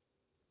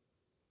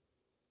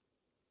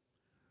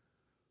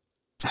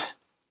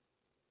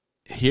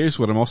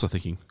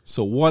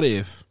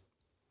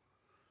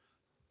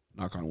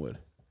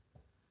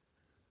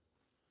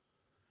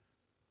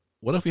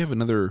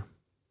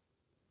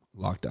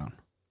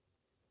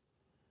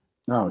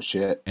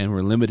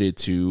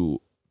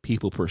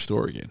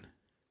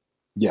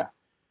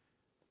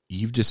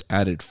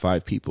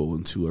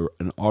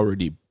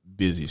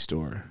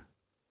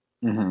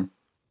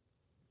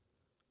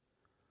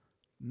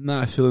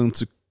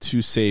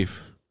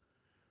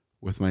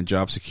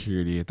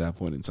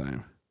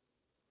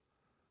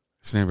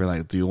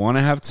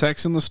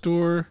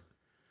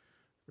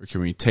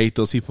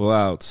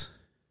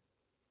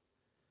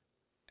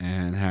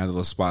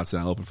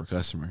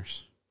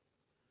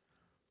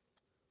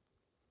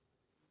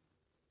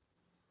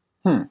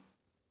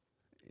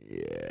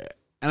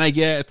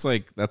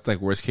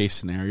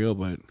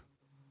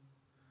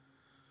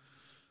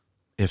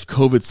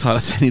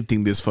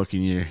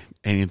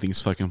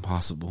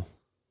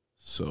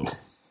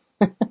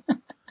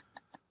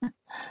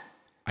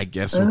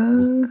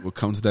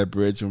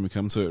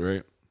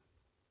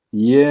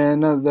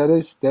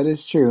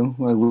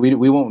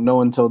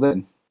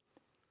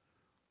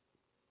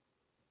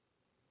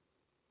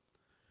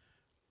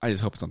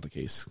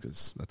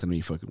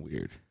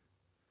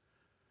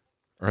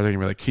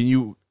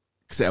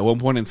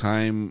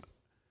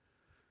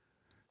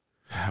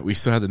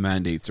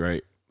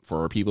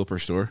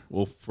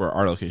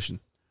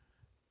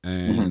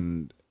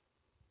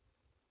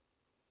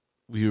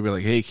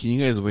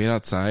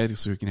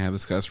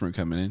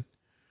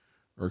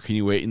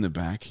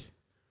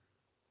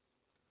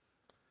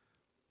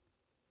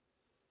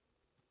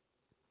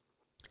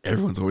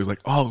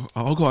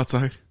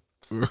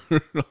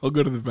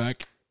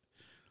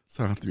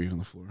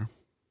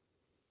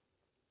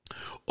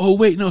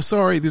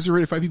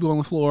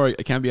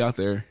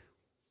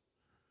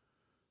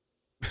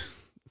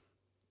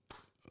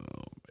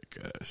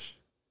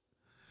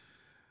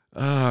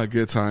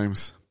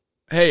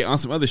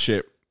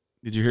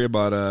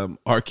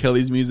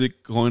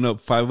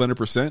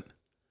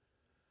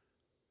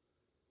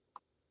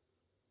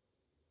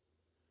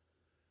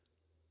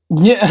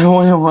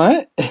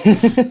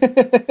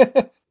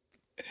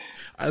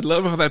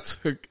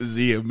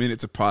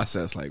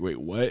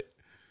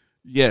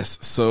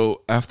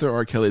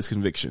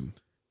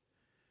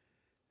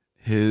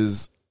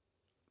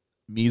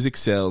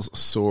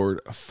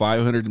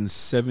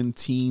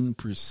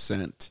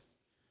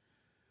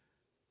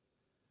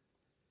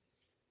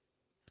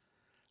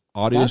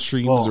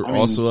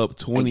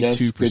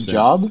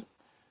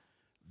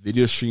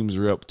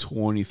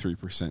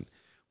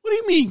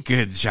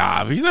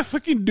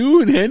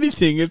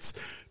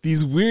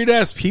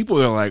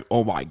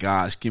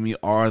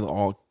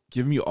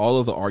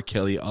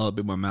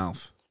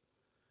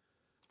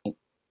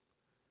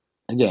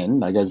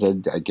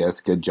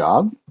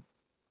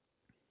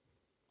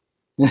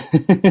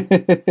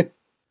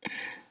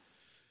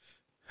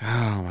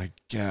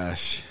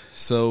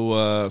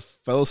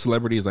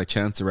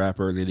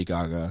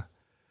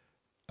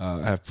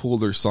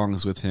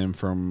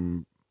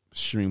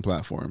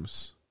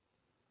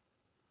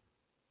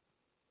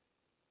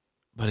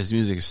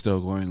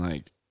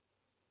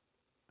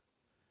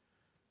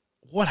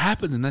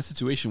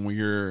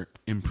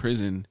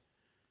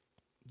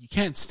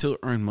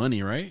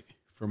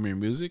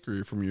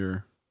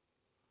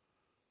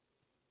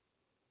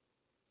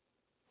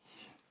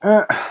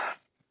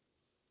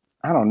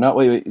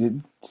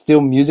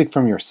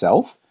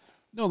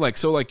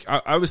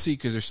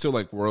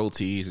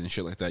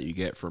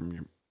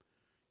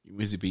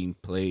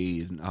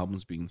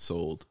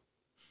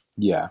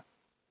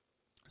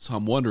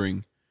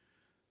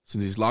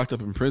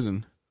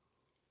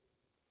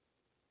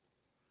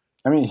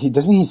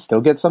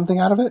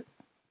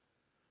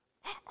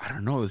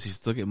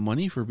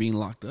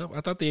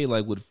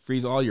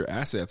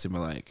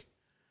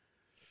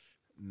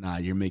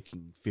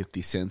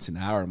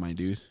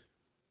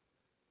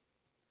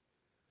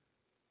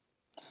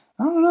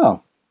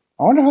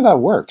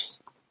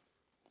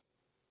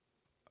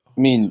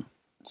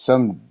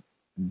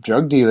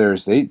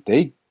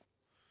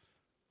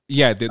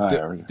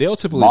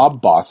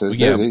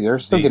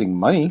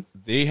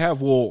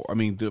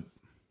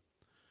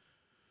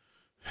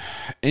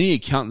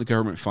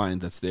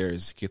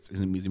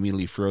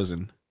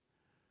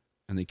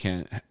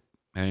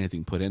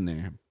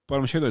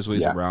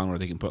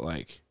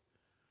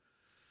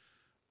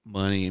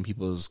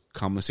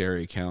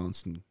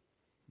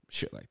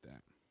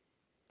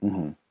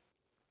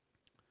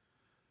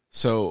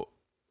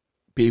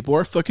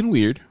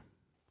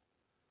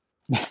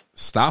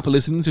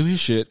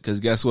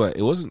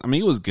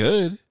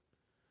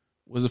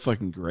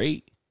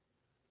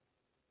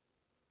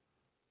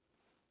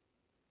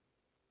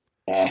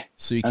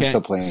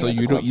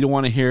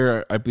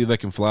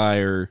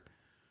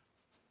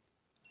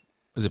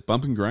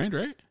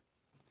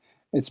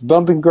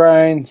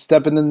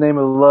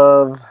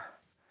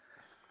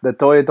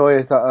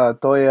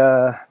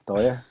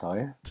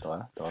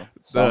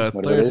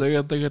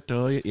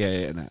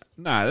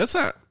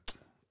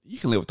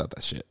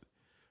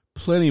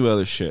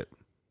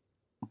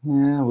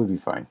 Yeah, it would be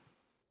fine.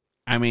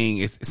 I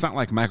mean, it's not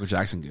like Michael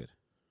Jackson good.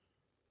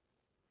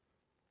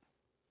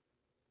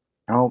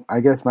 Oh, I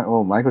guess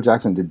Michael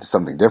Jackson did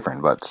something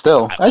different, but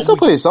still, I I still always,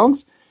 play his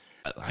songs.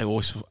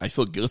 I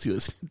feel guilty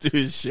listening to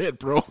his shit,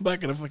 bro. I'm not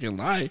gonna fucking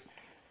lie.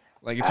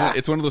 Like Ah.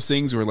 it's one of those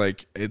things where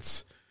like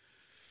it's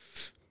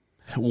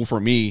well for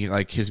me,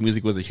 like his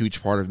music was a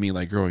huge part of me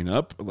like growing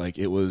up. Like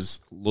it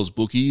was Los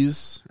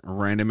Bookies,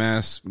 random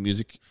ass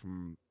music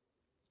from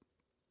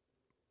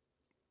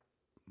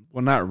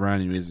well not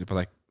random music, but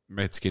like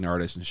Mexican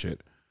artists and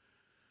shit.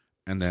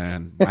 And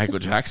then Michael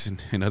Jackson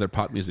and other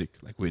pop music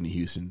like Whitney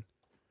Houston,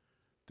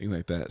 things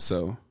like that.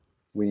 So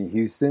Whitney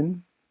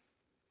Houston,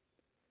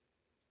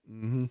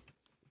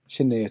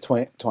 Shania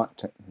Twain.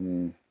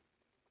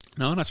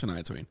 no, not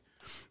Shania Twain.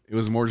 It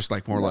was more just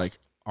like more like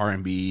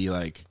R&B,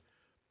 like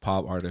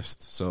pop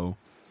artists. So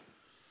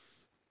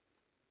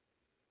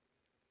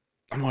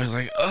I'm always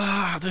like,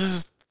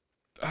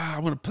 I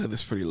want to play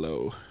this pretty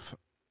low,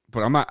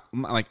 but I'm not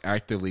like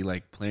actively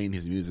like playing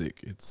his music.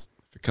 It's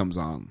if it comes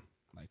on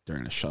like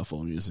during a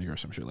shuffle music or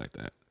some shit like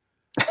that.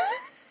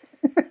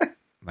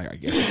 Like I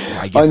guess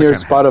On your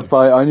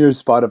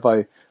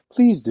Spotify,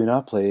 please do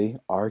not play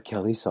R.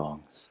 Kelly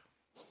songs.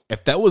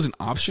 If that was an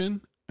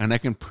option and I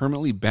can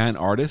permanently ban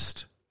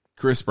artist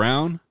Chris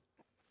Brown,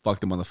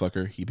 fuck the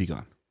motherfucker, he'd be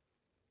gone.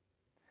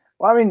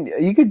 Well, I mean,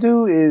 you could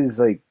do is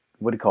like,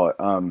 what do you call it?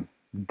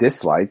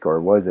 Dislike,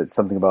 or was it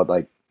something about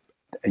like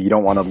you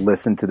don't want to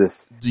listen to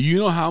this? Do you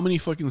know how many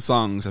fucking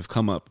songs have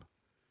come up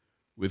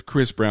with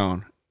Chris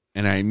Brown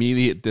and I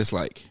immediately hit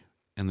dislike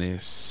and they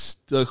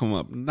still come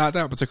up? Not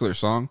that particular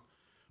song,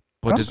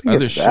 but just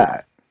other shit.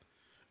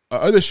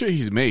 Other shit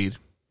he's made.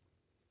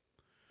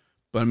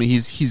 But I mean,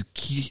 he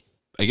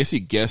I guess he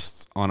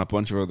guests on a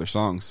bunch of other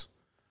songs.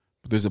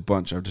 But there's a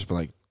bunch I've just been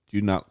like,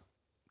 do not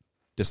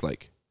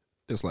dislike.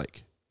 Fuck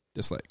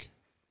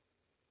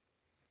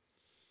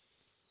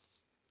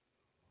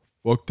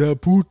that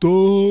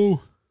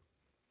puto.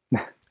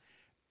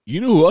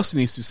 You know who else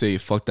needs to say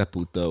fuck that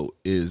puto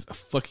is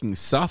fucking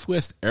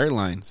Southwest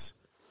Airlines.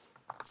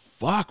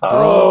 Fuck, bro.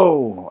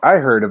 Oh, I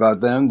heard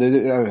about them.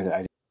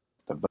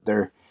 But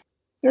they're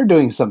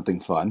doing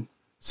something fun.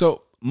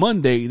 So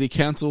Monday they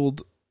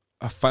canceled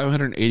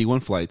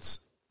 581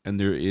 flights, and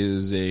there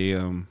is a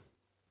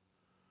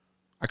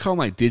I call them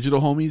like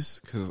digital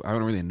homies because I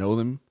don't really know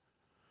them.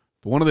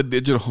 But one of the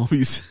digital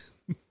homies,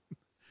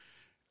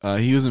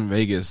 he was in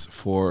Vegas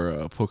for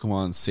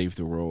Pokemon Save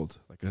the World,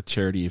 like a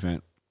charity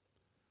event.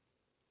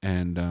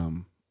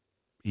 And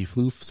he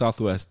flew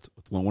Southwest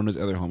with one of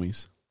his other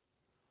homies.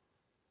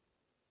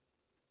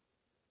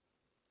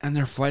 And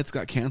their flights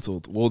got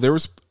canceled. Well, there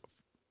was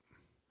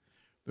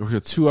a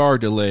 2-hour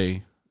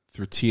delay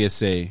through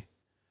TSA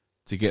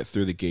to get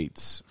through the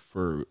gates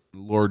for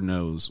Lord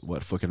knows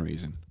what fucking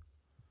reason.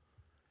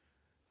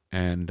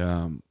 And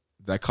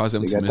that caused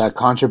them to get that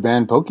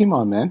contraband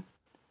Pokemon, man.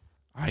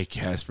 I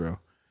guess, bro.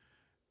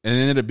 And it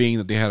ended up being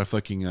that they had a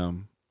fucking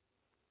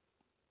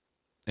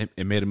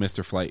it made them miss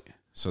their flight,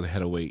 so they had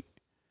to wait.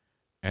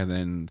 And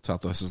then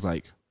Southwest was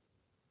like,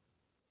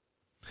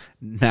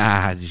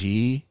 "Nah,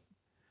 G,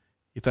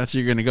 you thought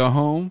you were gonna go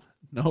home?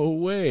 No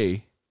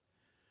way."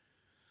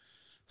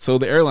 So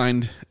the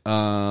airline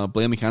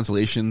blamed the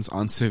cancellations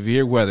on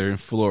severe weather in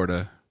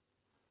Florida,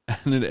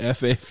 and an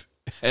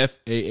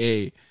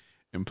FAA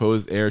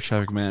imposed air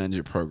traffic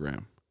management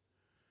program.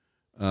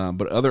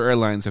 But other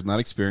airlines have not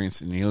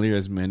experienced nearly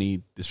as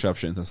many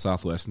disruptions as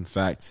Southwest. In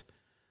fact,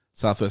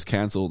 Southwest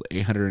canceled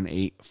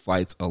 808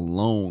 flights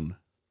alone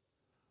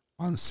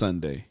on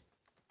Saturday,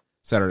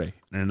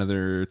 and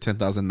another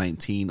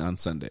 10,019 on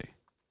Sunday,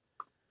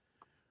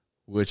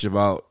 which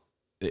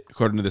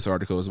according to this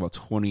article, is about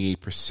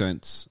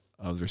 28%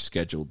 of their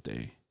scheduled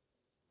day.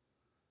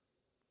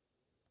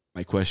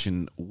 My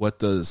question, what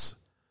does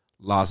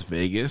Las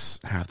Vegas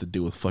have to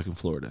do with fucking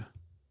Florida?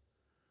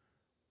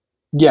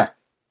 Yeah.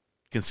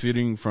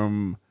 Considering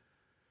from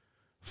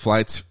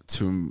flights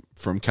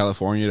from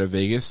California to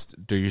Vegas,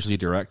 they're usually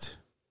direct.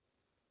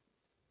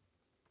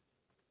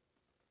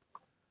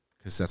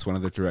 Because that's one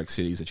of the direct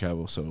cities that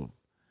travel. So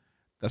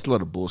that's a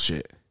lot of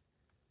bullshit.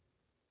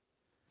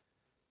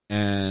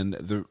 And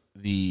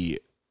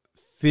the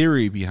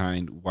theory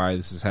behind why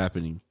this is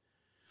happening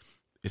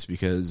is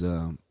because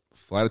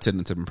flight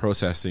attendants have been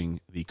processing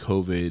the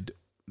COVID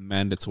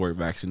mandatory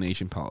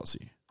vaccination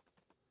policy.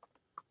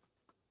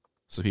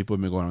 So people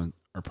have been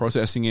are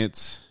processing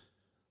it.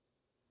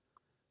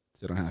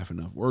 They don't have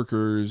enough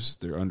workers.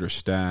 They're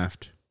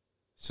understaffed.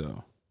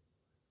 So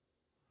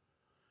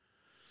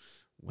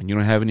when you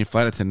don't have any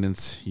flight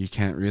attendants, you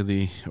can't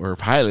really, or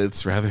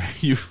pilots rather,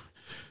 you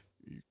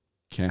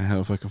can't have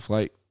a fucking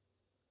flight.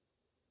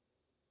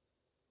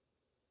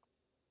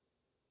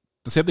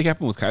 The same thing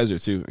happened with Kaiser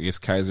too. I guess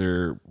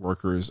Kaiser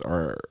workers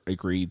are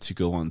agreed to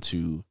go on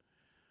to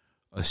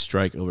a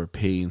strike over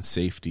pay and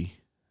safety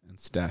and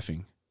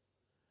staffing.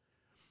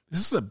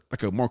 This is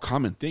a more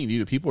common thing,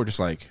 dude. People are just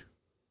like,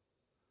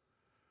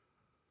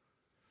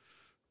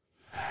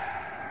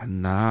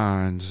 nah,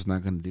 I'm just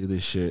not gonna do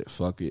this shit.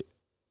 Fuck it.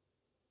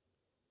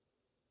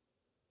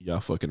 y'all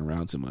fucking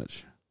around too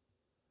much.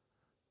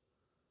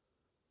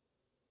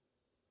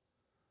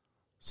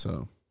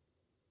 So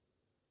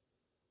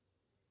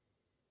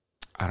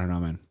I don't know,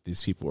 man.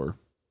 These people are.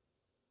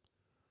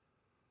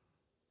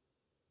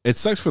 It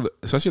sucks for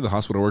especially the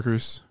hospital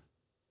workers.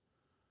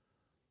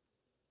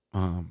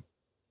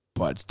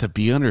 But to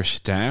be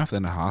understaffed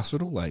in a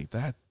hospital like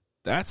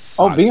that's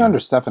being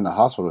understaffed in the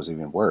hospital is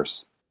even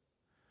worse.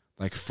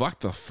 Like, fuck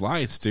the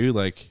flights, dude.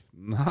 Like,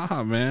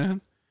 nah,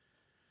 man.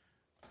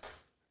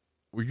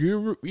 We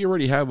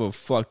already have a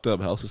fucked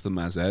up health system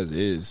as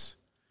is.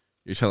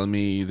 You're telling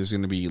me there's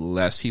going to be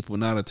less people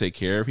now to take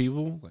care of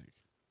people? Like,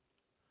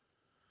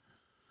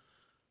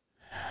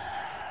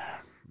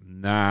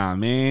 nah,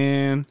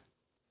 man.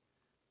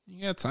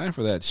 You got time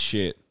for that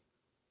shit.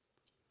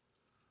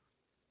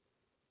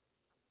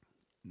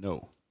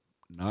 No,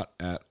 not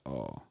at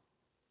all.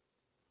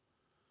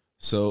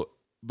 So,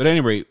 but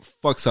anyway,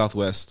 fuck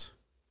Southwest.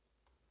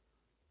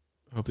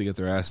 I hope they get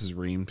their asses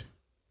reamed.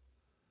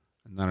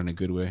 Not in a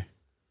good way.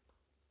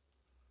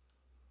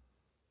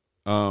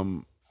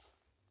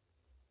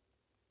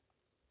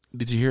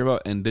 Did you hear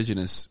about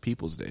Indigenous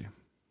Peoples Day?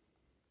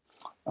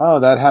 Oh,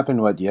 that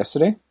happened, what,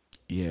 yesterday?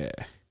 Yeah.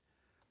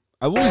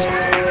 I've always...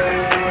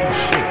 Oh,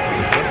 shit. What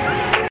the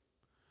fuck?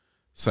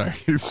 Sorry.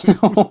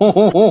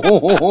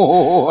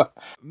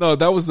 No,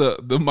 that was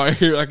the My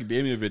Hero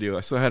Academia video.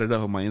 I still had it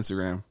up on my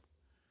Instagram.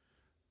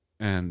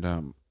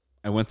 And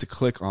I went to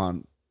click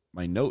on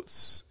my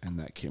notes, and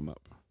that came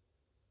up.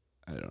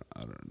 I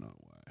don't know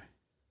why.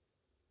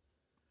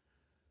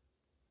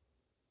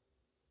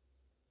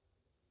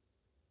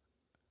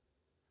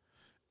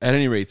 At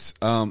any rate,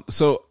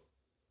 so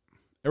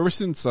ever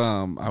since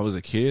I was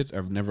a kid,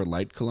 I've never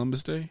liked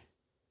Columbus Day.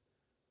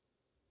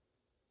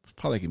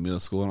 Probably like in middle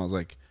school, and I was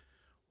like,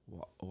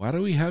 why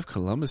do we have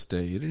Columbus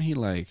Day? Didn't he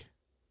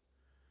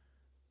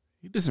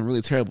did some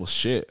really terrible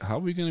shit. How are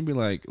we going to be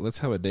like, let's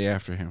have a day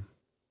after him?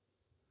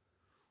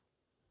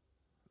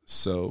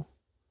 So,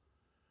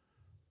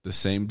 the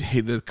same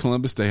day that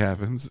Columbus Day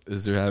happens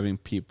is they're having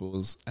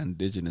People's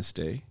Indigenous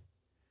Day,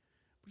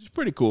 which is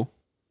pretty cool.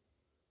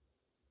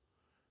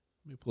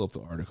 Let me pull up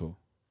the article.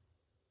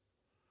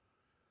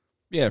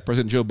 Yeah,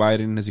 President Joe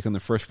Biden has become the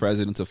first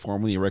president to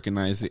formally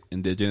recognize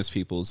Indigenous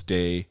Peoples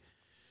Day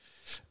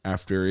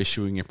after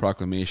issuing a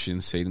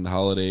proclamation stating the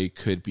holiday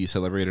could be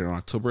celebrated on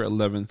October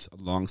 11th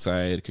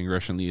alongside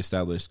congressionally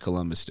established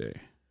Columbus Day.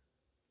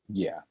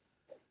 Yeah.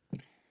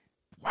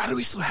 Why do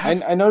we still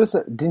have... I noticed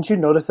that. Didn't you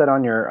notice that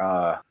on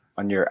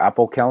your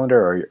Apple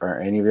calendar or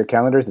any of your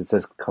calendars? It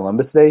says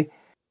Columbus Day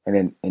and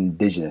then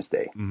Indigenous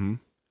Day. Mm-hmm.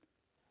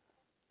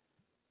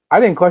 I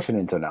didn't question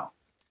it until now.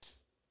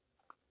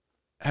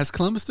 Has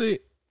Columbus Day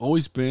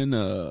always been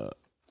a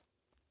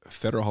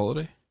federal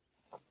holiday?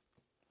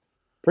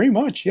 Pretty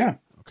much, yeah.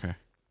 Okay.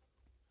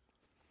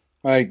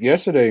 Like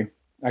yesterday,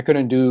 I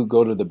couldn't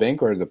go to the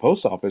bank or the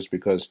post office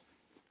because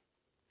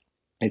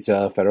it's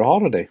a federal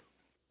holiday.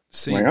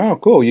 Like, oh,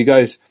 cool. You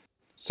guys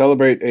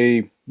celebrate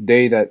a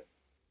day that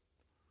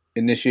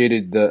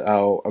initiated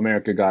how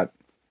America got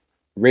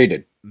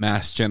raided.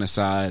 Mass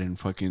genocide and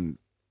fucking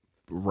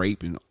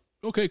rape. And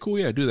okay, cool.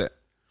 Yeah, do that.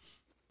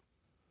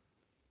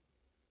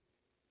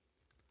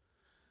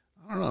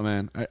 I don't know,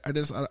 man. I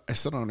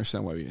still don't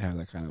understand why we have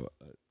that kind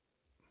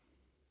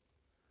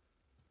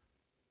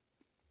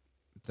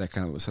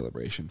of a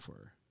celebration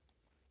for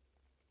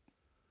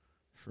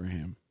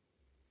him.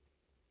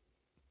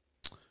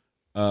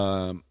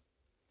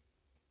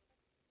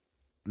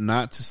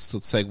 Not to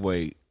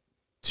segue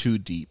too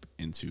deep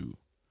into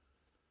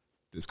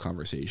this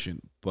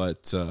conversation,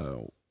 but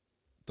the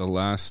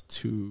last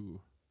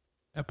two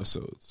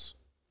episodes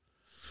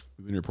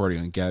we've been reporting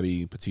on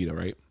Gabby Petito,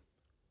 right?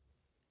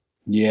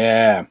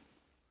 Yeah.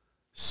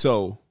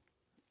 So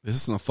this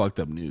is some fucked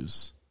up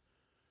news,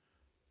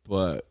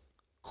 but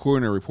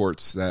coroner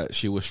reports that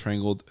she was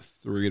strangled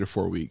 3 to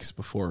 4 weeks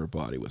before her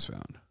body was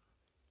found.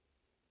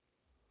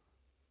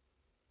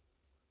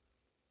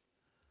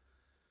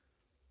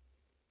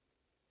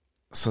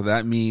 So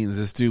that means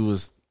this dude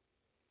was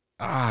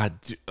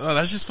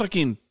that's just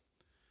fucking.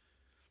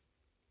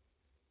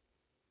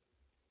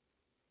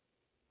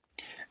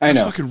 I know.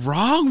 That's fucking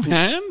wrong,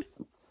 man.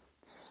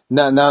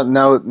 Now,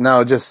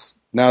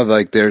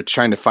 like they're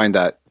trying to find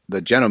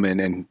the gentleman,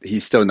 and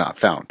he's still not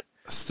found.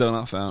 Still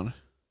not found.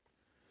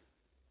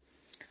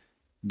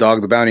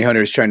 Dog the bounty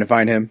hunter is trying to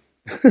find him.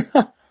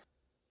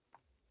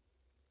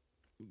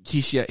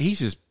 He's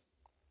just.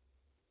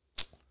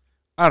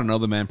 I don't know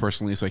the man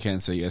personally, so I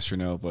can't say yes or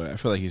no, but I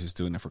feel like he's just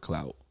doing it for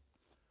clout.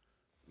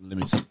 Let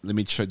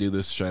me try to do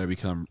this, try to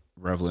become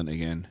relevant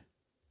again.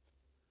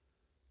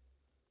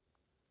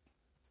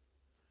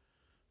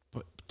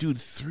 But dude,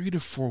 3 to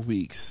 4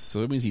 weeks.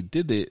 So it means he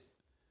did it,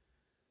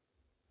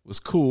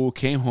 was cool,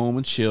 came home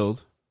and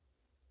chilled,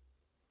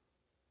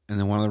 and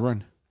then went on the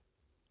run.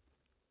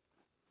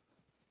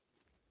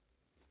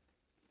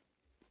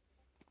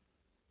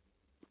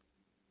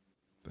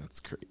 That's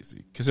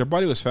crazy. Because her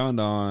body was found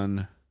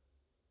on...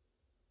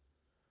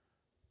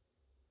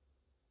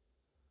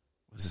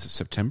 Was this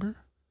September?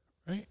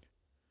 Right?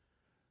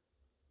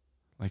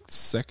 Like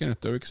second or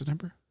third week of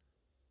September?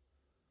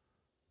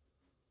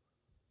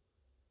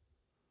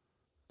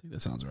 I think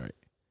that sounds right.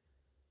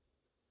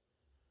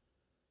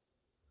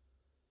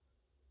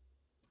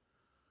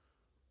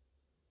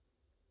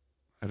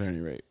 At any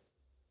rate.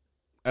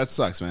 That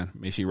sucks, man.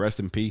 May she rest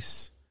in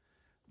peace.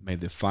 May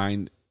they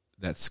find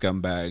that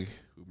scumbag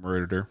who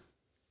murdered her.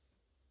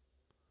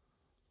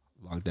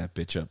 Lock that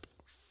bitch up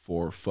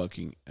for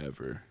fucking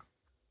ever.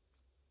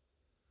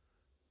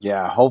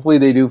 Yeah, hopefully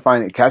they do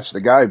catch the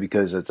guy,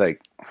 because it's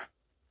like,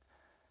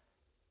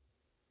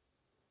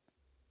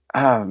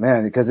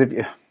 man, because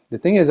the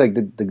thing is, like,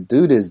 the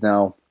dude is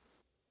now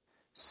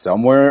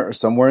somewhere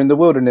in the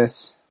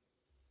wilderness,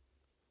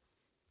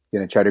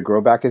 gonna try to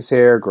grow back his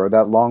hair, grow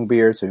that long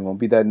beard, so he won't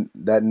be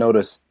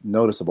that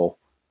noticeable.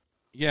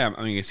 Yeah,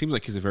 I mean, it seems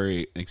like he's a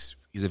very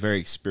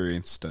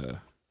experienced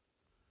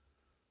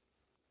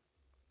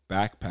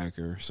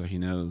backpacker, so he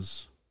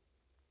knows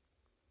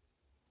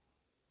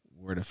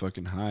where to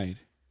fucking hide.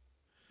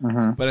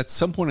 Mm-hmm. But at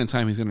some point in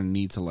time, he's gonna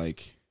need to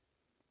like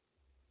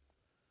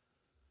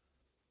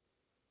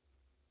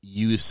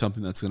use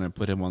something that's gonna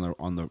put him on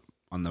the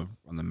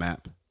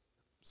map,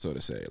 so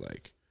to say,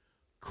 like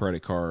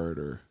credit card,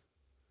 or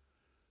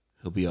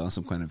he'll be on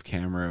some kind of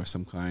camera of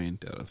some kind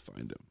that'll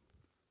find him.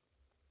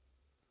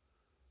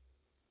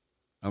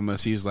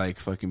 Unless he's like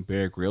fucking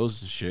Bear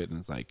Grylls and shit, and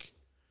it's like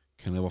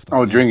can live off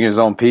the drinking his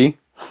own pee.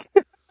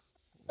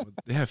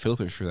 They have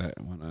filters for that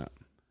and whatnot.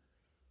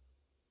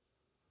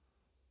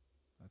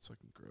 That's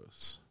fucking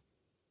gross.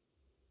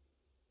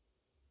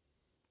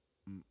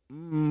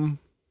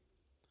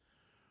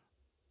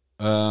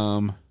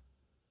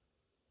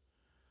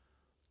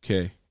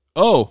 Okay.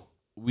 Oh,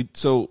 we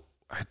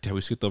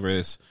skipped over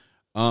this.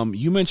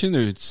 You mentioned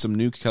there's some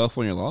new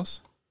California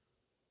laws.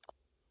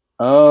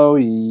 Oh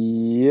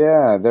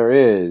yeah, there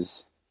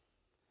is.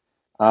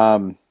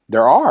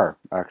 There are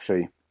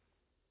actually.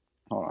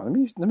 Hold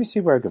on, let me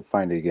see where I could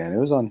find it again. It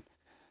was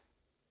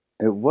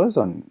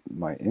on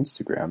my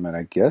Instagram, and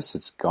I guess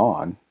it's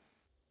gone.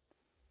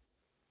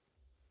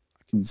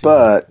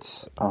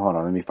 But hold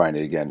on, let me find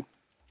it again.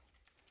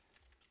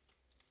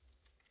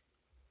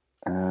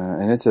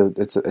 And it's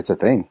a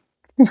thing.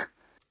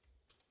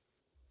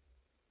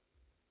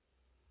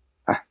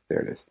 There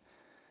it is.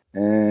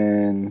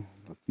 And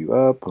look you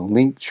up, a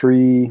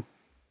Linktree.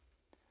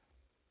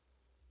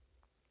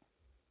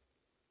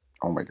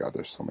 Oh my God,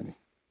 there's so many.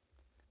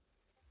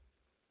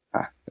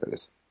 There it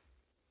is.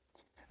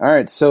 All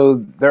right, so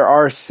there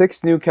are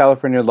 6 new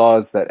California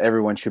laws that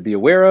everyone should be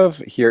aware of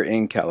here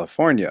in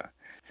California.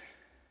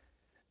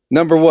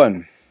 Number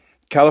 1,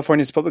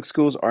 California's public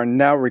schools are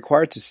now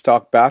required to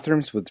stock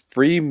bathrooms with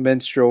free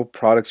menstrual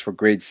products for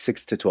grades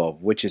 6 to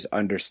 12, which is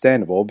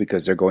understandable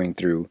because they're going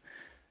through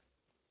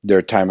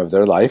their time of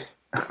their life.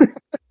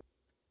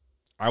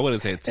 I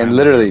wouldn't say time of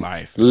their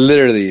life.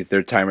 Literally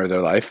their time of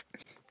their life.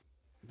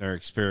 Their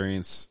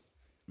experience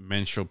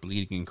menstrual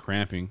bleeding and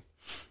cramping.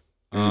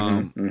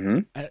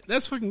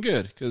 That's fucking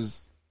good,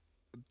 because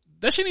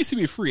that shit needs to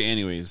be free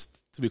anyways,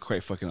 to be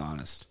quite fucking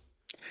honest.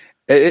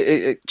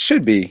 It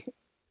should be,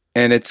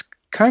 and it's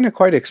kind of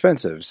quite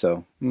expensive,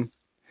 so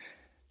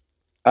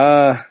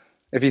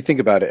if you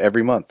think about it,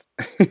 every month.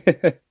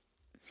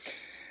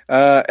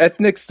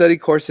 Ethnic study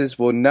courses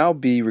will now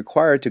be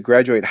required to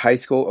graduate high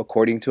school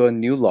according to a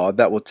new law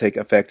that will take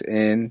effect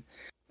in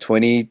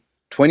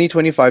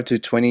 2025 to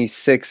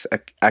 26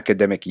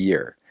 academic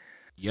year.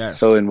 Yes.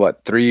 So in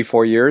what,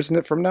 3-4 years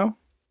from now?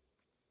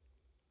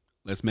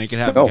 Let's make it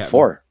happen. No, Captain.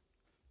 4.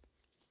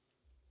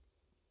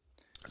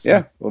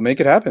 Yeah, we'll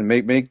make it happen.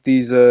 Make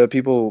these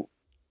people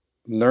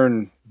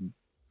learn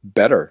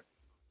better.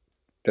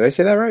 Did I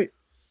say that right?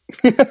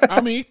 I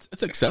mean,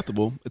 it's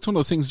acceptable. It's one of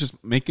those things.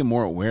 Just make them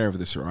more aware of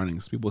their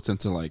surroundings. People tend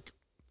to like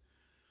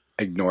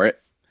ignore it.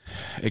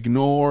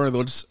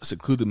 They'll just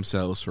seclude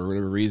themselves for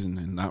whatever reason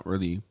and not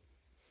really.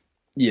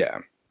 Yeah.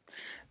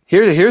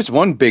 Here's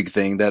one big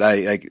thing that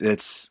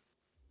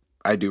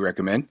I do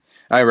recommend.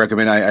 I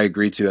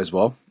agree to as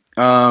well.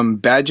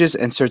 Badges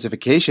and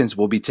certifications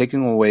will be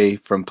taken away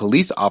from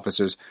police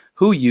officers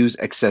who use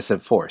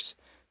excessive force,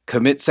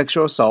 commit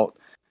sexual assault,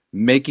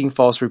 making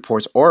false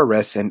reports or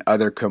arrests, and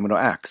other criminal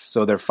acts.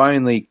 So they're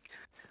finally,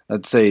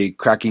 let's say,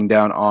 cracking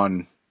down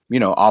on,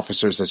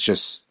 officers that's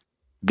just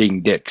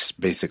being dicks,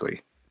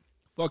 basically.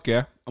 Fuck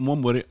yeah. I'm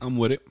with it. I'm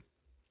with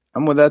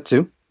that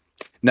too.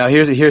 Now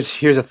here's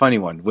a funny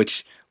one,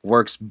 which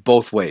works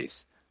both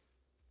ways.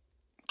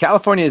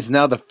 California is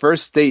now the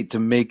first state to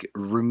make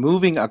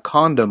removing a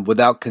condom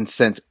without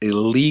consent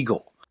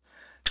illegal.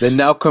 The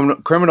now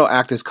criminal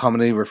act is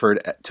commonly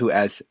referred to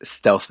as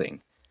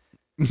stealthing.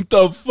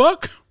 The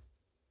fuck?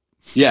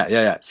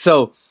 Yeah.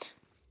 So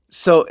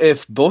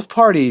if both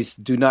parties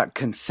do not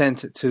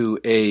consent to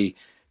a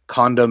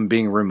condom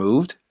being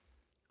removed,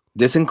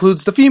 this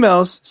includes the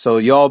females, so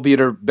y'all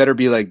better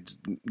be like,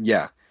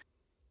 yeah,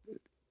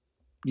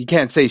 you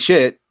can't say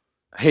shit.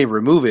 Hey,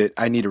 remove it.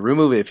 I need to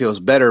remove it. It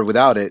feels better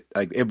without it.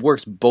 Like, it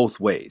works both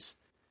ways.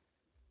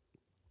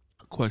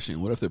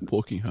 Question: what if they're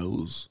poking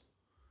holes?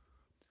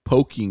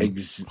 Poking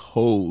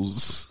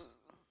holes.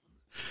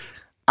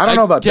 I don't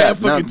know about can't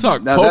that. fucking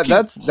talk.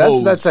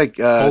 That's like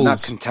not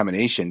hose.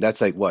 contamination.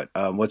 That's like what?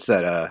 What's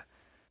that?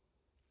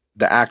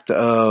 The act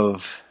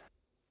of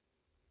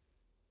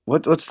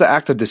what's the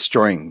act of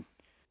destroying?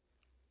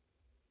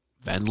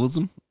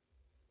 Vandalism.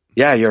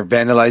 Yeah, you're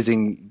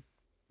vandalizing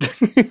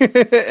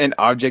an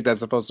object that's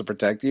supposed to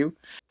protect you.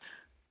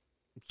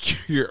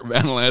 You're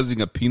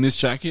vandalizing a penis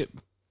jacket.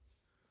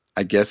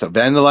 I guess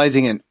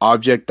vandalizing an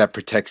object that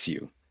protects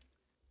you.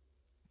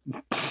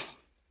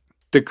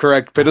 The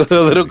correct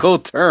political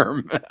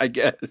term, I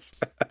guess.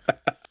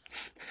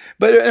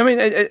 But I mean,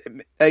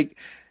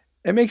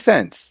 it makes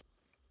sense.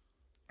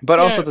 But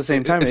also at the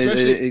same time,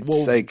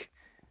 it's like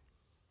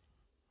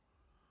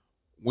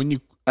when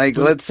you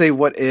let's say,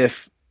 what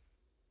if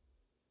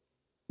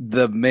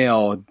the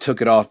male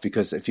took it off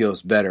because it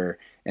feels better,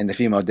 and the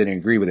female didn't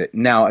agree with it?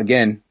 Now,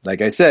 again,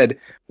 like I said,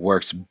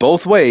 works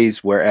both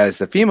ways. Whereas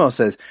the female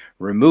says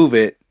remove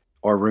it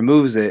or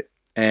removes it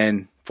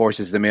and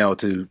forces the male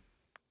to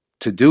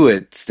do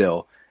it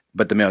still,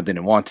 but the male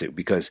didn't want to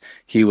because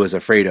he was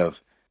afraid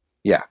of,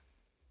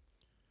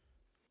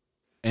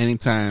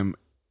 Anytime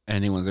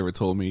anyone's ever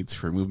told me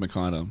to remove my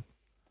condom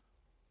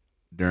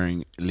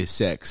during le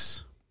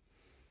sex,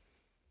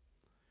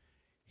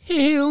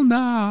 hell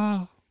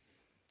nah.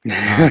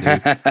 Nah,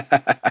 dude.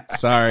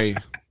 Sorry.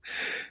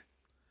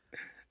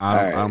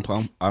 I don't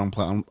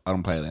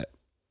play that.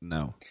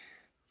 No.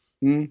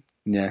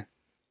 Yeah.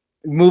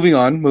 Moving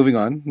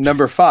on.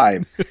 Number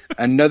 5,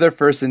 another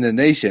first in the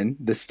nation.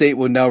 The state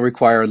will now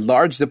require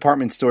large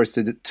department stores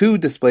to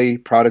display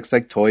products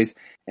like toys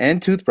and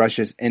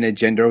toothbrushes in a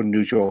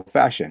gender-neutral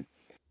fashion.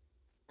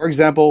 For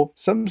example,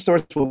 some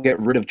stores will get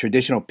rid of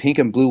traditional pink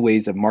and blue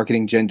ways of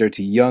marketing gender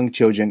to young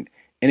children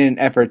in an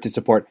effort to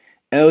support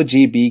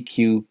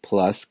LGBTQ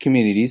plus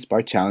communities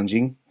by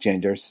challenging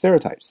gender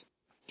stereotypes.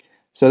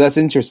 So that's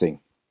interesting.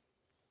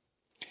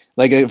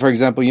 Like, for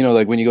example,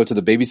 like when you go to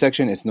the baby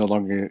section, it's no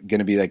longer going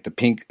to be like the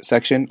pink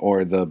section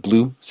or the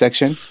blue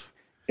section.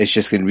 It's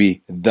just going to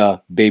be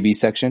the baby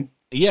section.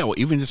 Yeah, well,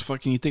 even just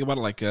fucking, you think about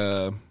it like,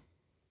 I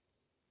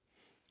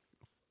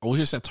was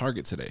just at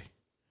Target today.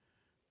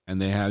 And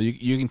they have,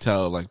 you can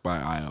tell like by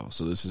aisle.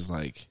 So this is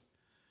like,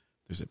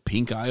 there's a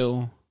pink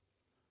aisle,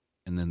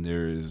 and then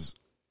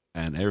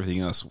and everything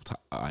else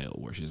aisle,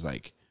 which is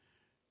like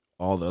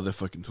all the other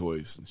fucking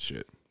toys and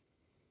shit.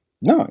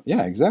 No,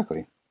 yeah,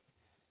 exactly.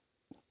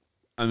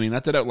 I mean,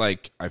 not that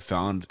I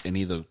found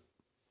any of the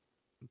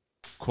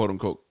quote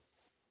unquote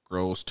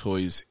girls'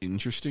 toys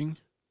interesting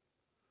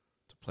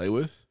to play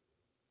with.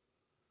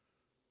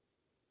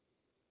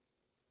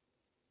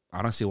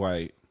 I don't see why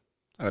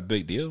it's not a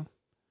big deal.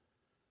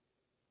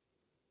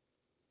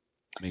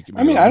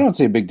 I mean, I don't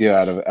see a big deal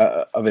out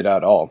of it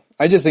at all.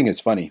 I just think it's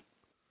funny.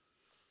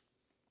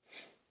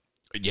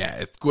 Yeah,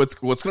 it's what's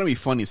going to be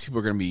funny is people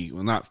are going to be,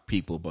 well, not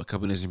people, but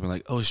companies are going to be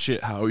like, oh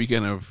shit, how are we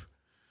going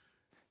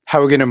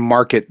to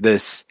market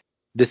this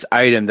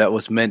item that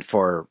was meant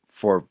for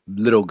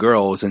little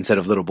girls instead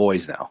of little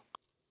boys now?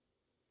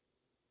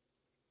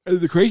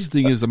 The crazy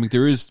thing is, I mean,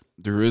 there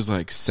is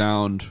like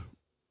sound,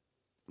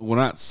 well,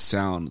 not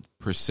sound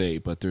per se,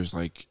 but there's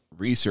like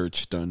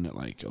research done that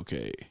like,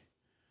 okay,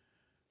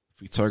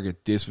 if we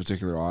target this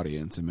particular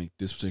audience and make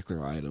this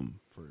particular item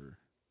for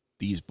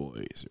these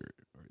boys or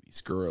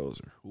these girls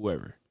or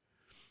whoever.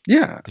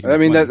 Yeah. I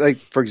mean, that, like,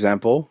 for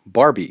example,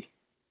 Barbie.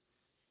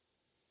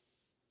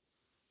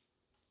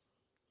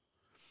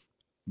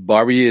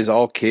 Barbie is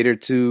all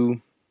catered to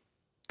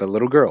the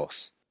little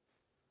girls.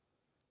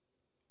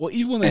 Well,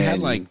 even when they had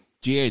like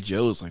G.I.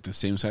 Joes, like the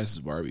same size as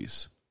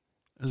Barbies.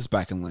 This is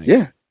back in like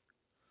the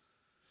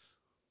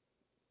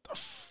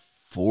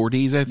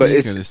 40s, I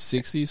think, or the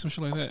 60s, some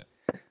shit like that.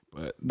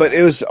 But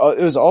it was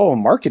all a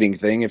marketing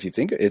thing. If you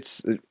think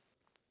it's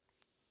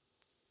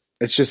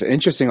just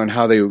interesting on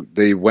how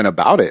they went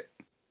about it.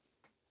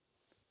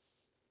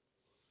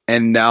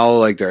 And now,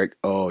 like, they're like,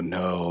 oh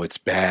no, it's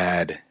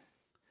bad.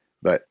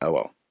 But oh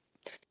well.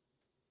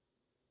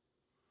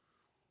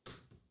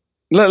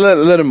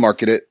 Let them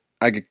market it.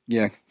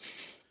 Yeah.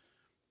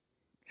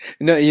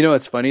 No, you know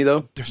what's funny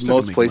though?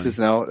 Most places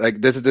now,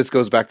 like this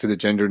goes back to the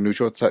gender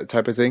neutral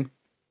type of thing.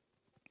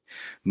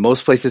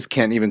 Most places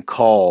can't even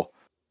call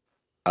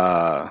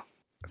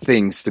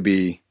things to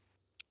be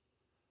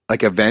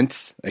like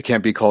events. It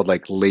can't be called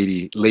like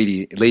lady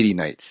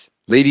nights,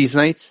 ladies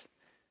nights,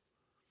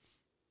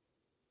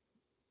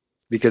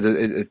 because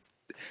it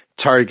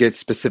targets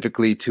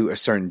specifically to a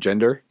certain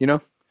gender, you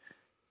know.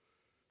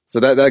 So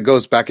that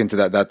goes back into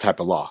that type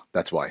of law.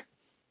 That's why.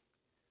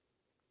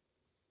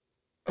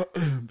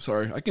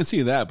 Sorry, I can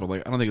see that, but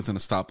like I don't think it's gonna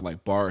stop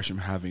like bars from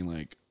having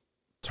like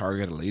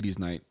targeted ladies'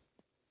 night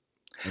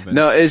events.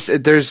 No, it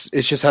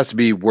just has to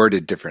be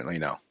worded differently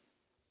now.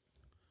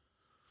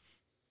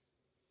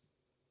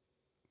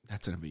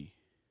 That's gonna be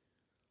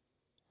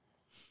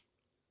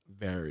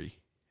very,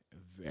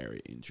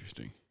 very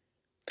interesting.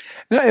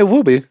 No, it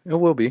will be. It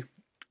will be.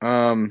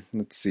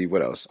 Let's see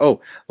what else.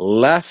 Oh,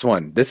 last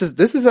one. This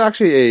is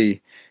actually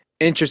a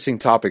interesting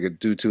topic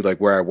due to like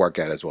where I work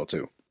at as well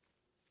too.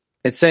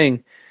 It's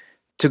saying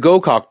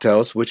To-go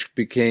cocktails, which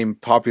became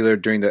popular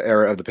during the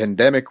era of the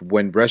pandemic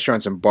when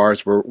restaurants and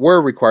bars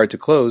were required to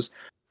close,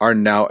 are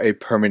now a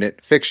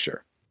permanent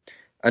fixture.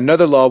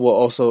 Another law will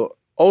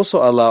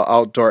also allow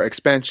outdoor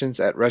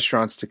expansions at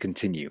restaurants to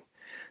continue.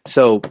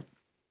 So,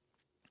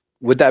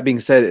 with that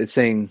being said, it's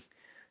saying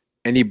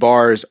any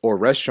bars or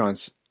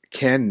restaurants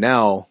can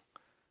now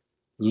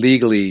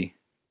legally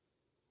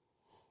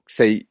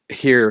say,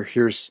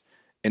 here's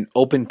an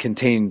open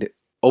container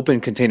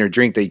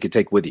drink that you could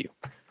take with you.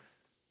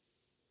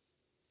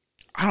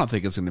 I don't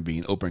think it's going to be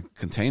an open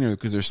container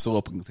because there's still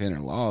open container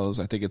laws.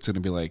 I think it's going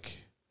to be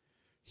like,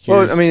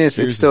 well, I mean, it's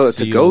still a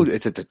to-go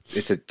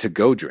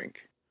drink.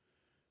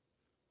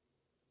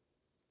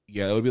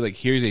 Yeah, it would be like,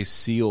 here's a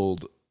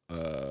sealed.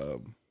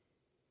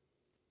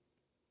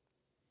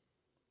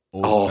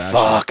 Oh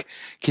fuck!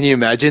 Can you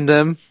imagine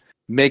them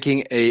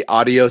making a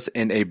Adios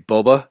in a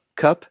boba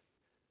cup?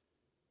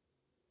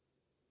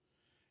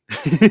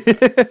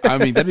 I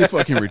mean, that'd be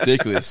fucking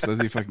ridiculous. That'd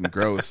be fucking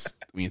gross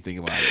when you think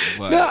about it.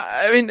 But no,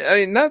 I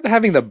mean, not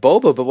having the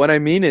boba, but what I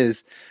mean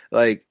is,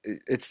 like,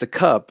 it's the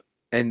cup,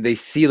 and they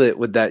seal it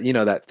with that,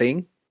 that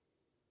thing.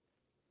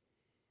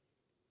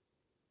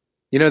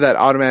 You know that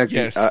automatic,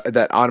 yes.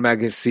 That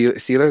automatic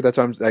sealer. That's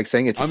what I'm like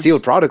saying. It's a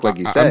sealed product, like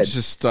you said. I'm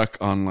just stuck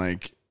on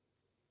like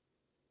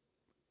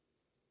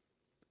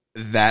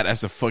that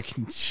as a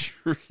fucking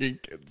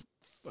drink. It's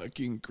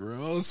fucking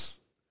gross.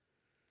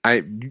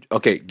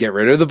 Okay, get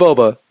rid of the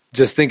boba.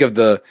 Just think of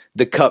the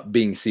cup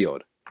being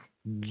sealed.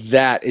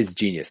 That is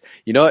genius.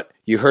 You know what?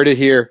 You heard it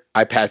here.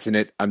 I patent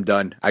it. I'm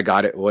done. I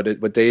got it.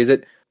 What day is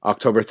it?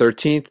 October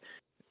 13th.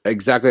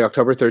 Exactly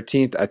October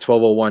 13th at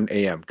 12:01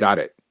 a.m. Got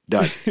it.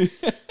 Done.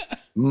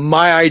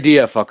 My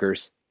idea,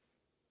 fuckers.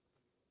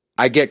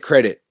 I get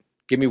credit.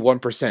 Give me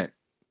 1%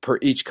 per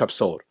each cup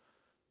sold.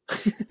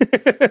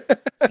 It's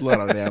a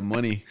lot of damn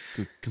money,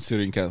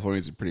 considering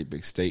California's a pretty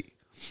big state.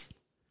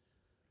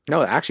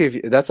 No,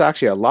 actually, that's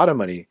actually a lot of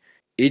money.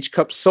 Each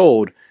cup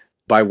sold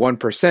by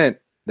 1%,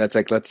 that's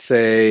like, let's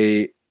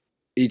say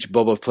each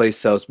boba place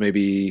sells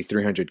maybe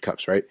 300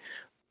 cups, right?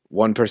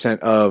 1%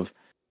 of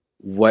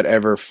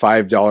whatever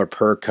 $5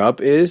 per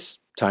cup is,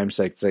 times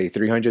like, say,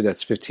 300,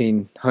 that's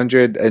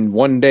 1,500 in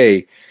one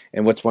day.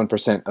 And what's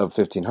 1% of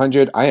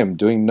 1,500? I am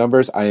doing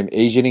numbers. I am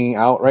Asianing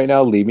out right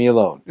now. Leave me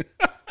alone.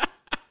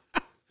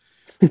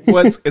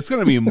 Well, it's going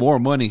to be more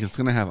money because it's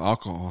going to have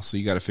alcohol. So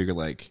you got to figure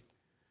like,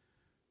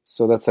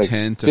 so that's like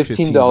 $10 to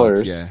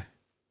 $15. Yeah.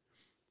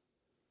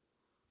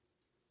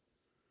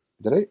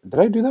 Did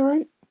I do that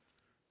right?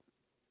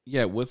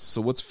 Yeah. What's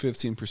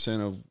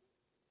 15% of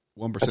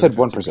 1%? I said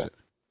 1%.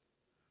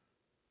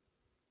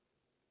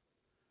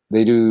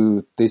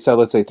 They sell,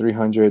 let's say,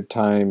 300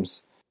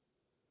 times,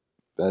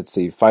 let's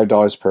see,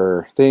 $5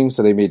 per thing.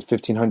 So they made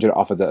 1,500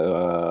 off of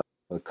the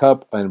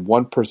cup, and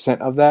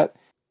 1% of that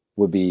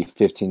would be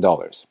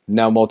 $15.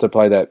 Now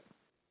multiply that.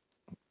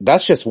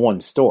 That's just one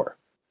store.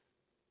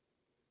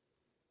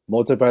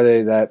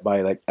 Multiply that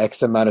by like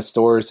X amount of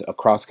stores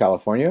across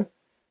California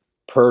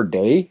per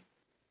day.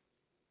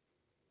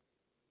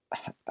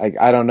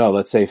 I don't know.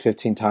 Let's say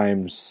 15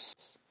 times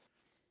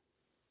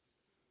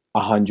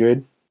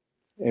 100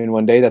 in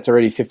one day. That's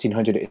already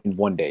 1,500 in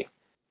one day.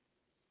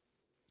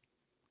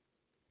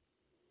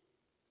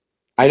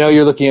 I know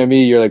you're looking at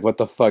me. You're like, "What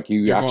the fuck?"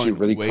 You're actually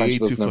really crunch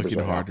those numbers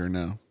right harder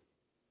now.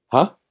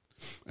 Huh?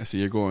 I see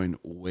you're going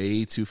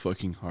way too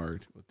fucking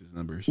hard with these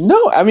numbers.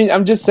 No, I mean,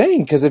 I'm just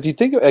saying, because if you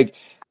think of, like,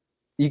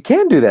 you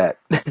can do that.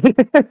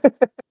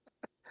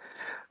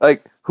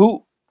 Like,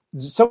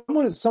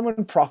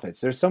 someone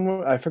profits. There's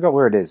someone, I forgot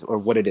where it is or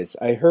what it is.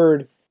 I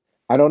heard,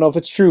 I don't know if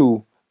it's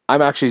true. I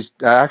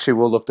actually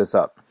will look this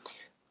up.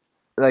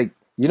 Like,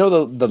 you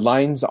know the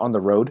lines on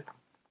the road?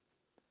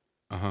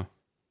 Uh-huh.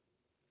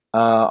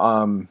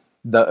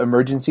 The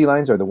emergency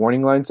lines or the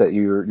warning lines that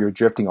you're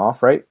drifting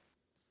off, right?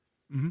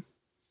 Mm-hmm.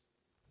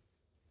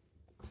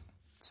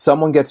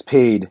 Someone gets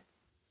paid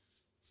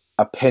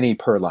a penny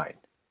per line.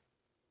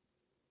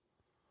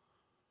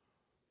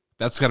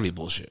 That's got to be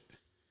bullshit.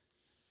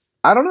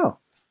 I don't know.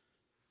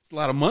 It's a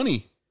lot of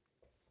money.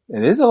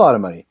 It is a lot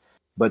of money,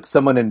 but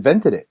someone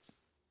invented it.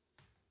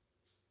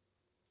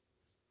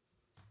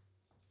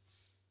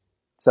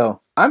 So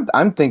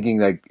I'm thinking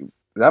like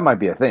that might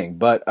be a thing,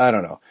 but I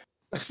don't know.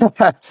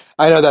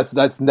 I know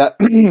that's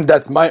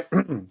my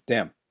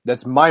damn.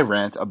 That's my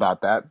rant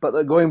about that.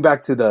 But going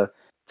back to the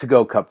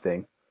to-go cup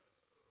thing.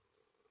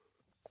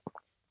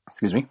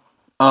 Excuse me.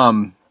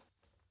 I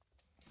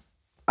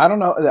don't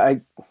know.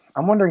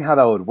 I'm wondering how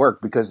that would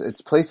work because it's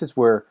places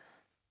where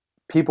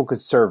people could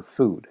serve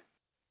food.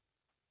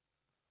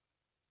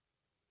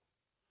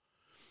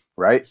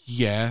 Right?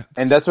 Yeah.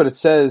 And that's what it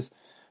says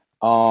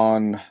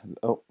on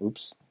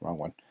oops, wrong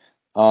one.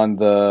 On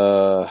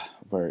the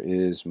where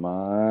is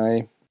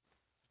my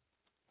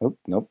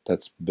nope,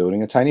 that's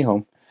building a tiny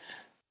home.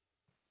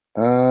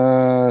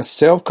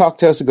 Sale of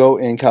cocktails to go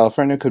in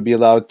California could be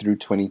allowed through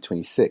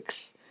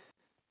 2026.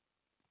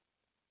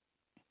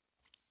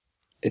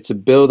 It's a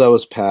bill that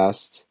was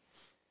passed.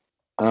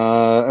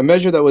 A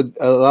measure that would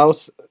allow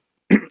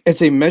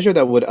It's a measure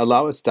that would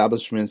allow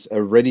establishments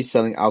already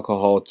selling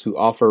alcohol to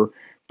offer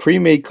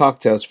pre-made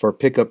cocktails for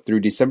pickup through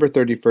December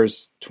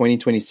 31st,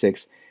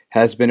 2026,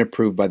 has been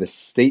approved by the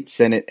State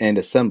Senate and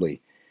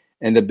Assembly,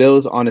 and the bill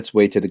is on its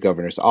way to the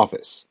governor's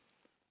office.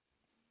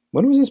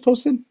 When was this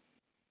posted?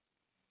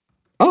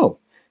 Oh.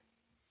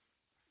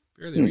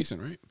 Fairly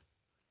recent, right?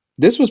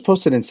 This was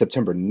posted in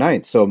September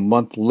 9th, so a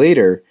month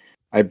later,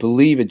 I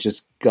believe it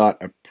just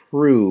got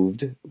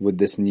approved with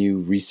this new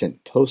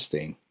recent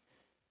posting.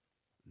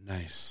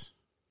 Nice.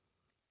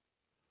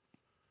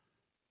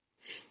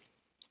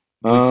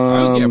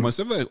 Yeah, most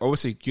of it.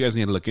 Obviously, you guys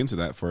need to look into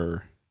that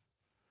for.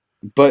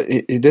 But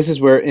this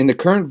is where, in the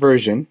current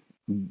version,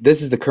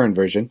 this is the current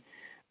version.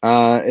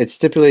 It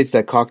stipulates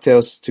that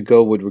cocktails to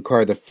go would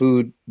require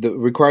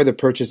the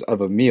purchase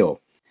of a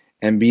meal,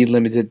 and be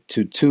limited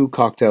to 2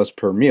 cocktails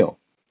per meal.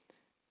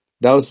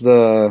 That was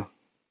the.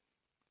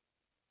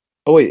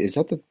 Oh wait, is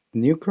that the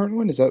new current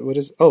one? Is that what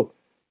is? Oh,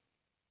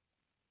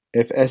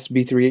 if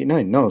SB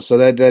 389. No, so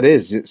that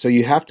is so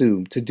you have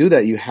to do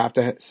that. You have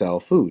to sell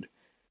food.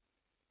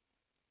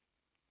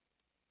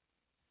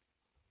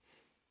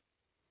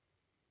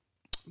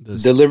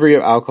 Delivery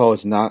of alcohol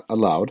is not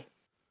allowed.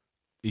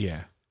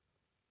 Yeah.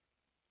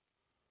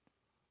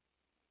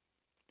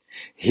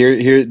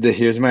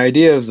 Here's my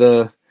idea of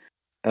the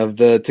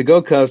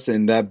to-go cups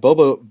and that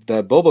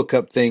boba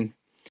cup thing.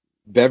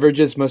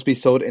 Beverages must be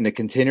sold in a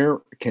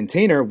container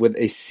with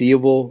a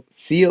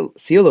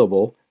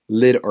sealable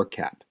lid or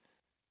cap.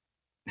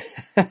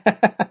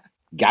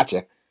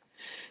 Gotcha.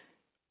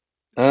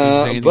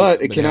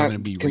 But it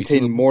cannot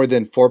contain more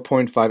than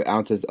 4.5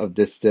 ounces of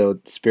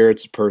distilled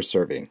spirits per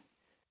serving.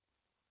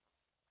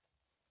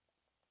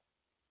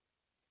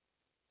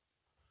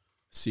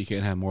 So you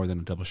can't have more than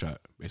a double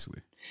shot,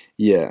 basically.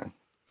 Yeah,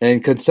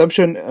 and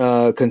consumption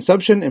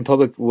in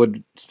public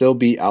would still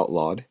be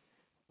outlawed.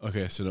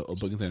 Okay, so no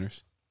open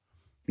containers.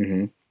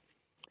 Mm-hmm.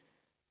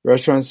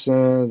 Restaurants,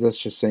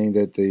 that's just saying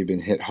that they've been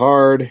hit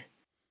hard.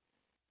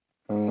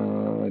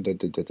 Nope,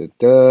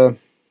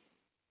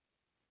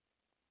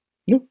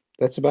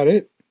 that's about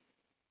it.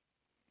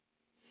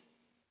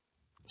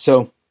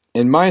 So,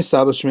 in my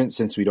establishment,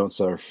 since we don't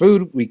serve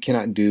food, we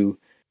cannot do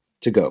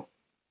to go.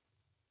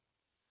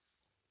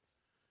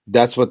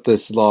 That's what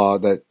this law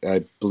that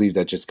I believe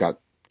that just got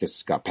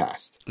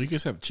passed. You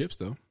guys have chips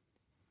though.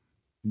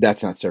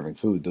 That's not serving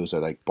food. Those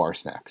are like bar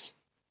snacks.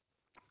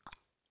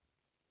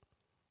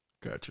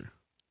 Gotcha.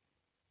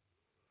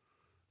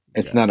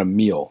 It's not a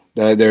meal.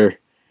 They're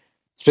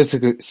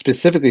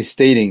specifically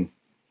stating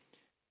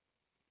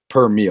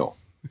per meal,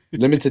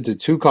 limited to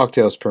 2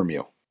 cocktails per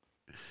meal.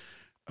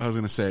 I was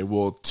gonna say,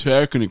 well,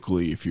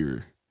 technically, if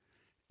you're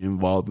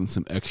involved in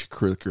some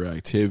extracurricular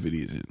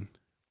activities and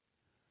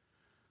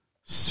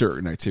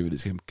certain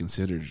activities can be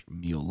considered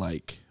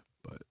meal-like,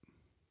 but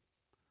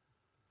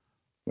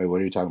wait,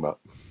 what are you talking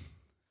about?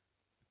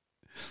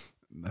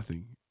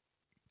 Nothing.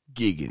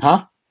 Giggity.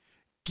 Huh?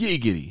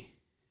 Giggity.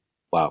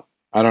 Wow.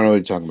 I don't know what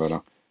you're talking about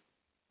now.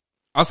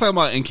 I was talking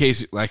about in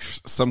case, like,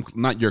 some,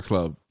 not your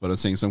club, but I'm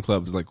saying some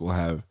clubs, like, will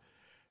have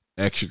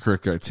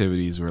extracurricular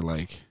activities where,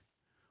 like,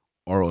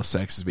 oral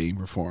sex is being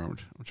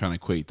performed. I'm trying to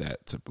equate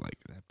that to, like,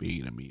 that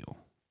being a meal.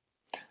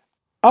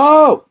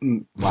 Oh!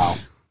 Wow.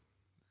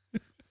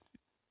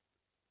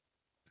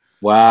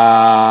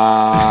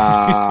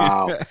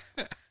 Wow.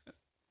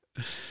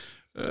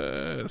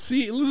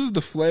 See, this is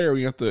the flair.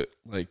 We have to,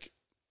 like,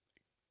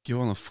 give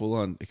on a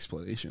full-on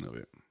explanation of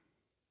it.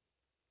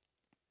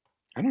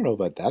 I don't know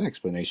about that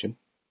explanation.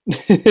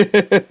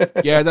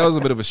 Yeah, that was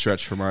a bit of a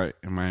stretch for my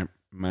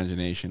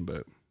imagination,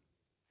 but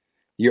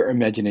your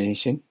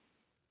imagination.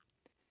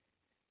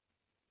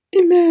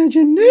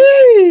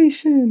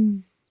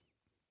 Imagination.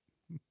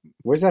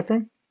 Where's that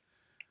from?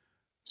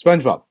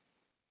 SpongeBob.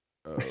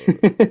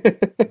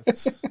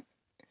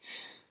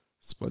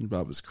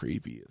 SpongeBob is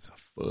creepy as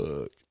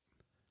fuck.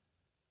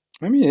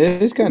 I mean,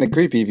 it's kind of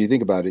creepy if you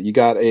think about it. You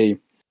got a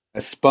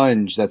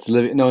sponge that's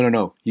living.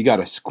 No. You got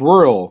a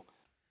squirrel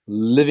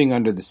living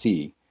under the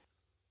sea.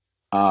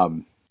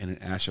 In an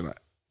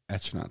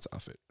astronaut's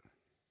outfit.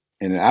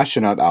 In an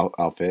astronaut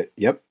outfit.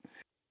 Yep.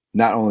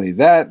 Not only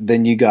that,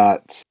 then you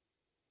got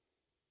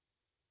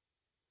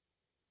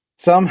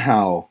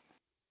somehow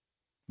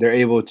they're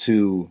able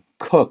to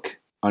cook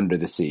under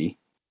the sea.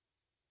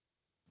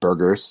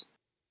 Burgers.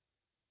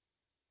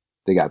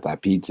 They got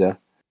that pizza.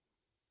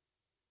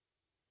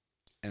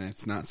 And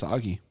it's not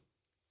soggy.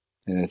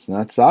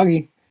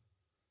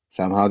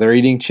 Somehow they're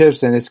eating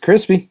chips and it's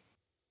crispy.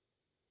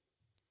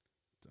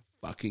 It's a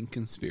fucking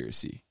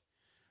conspiracy.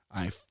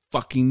 I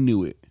fucking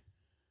knew it.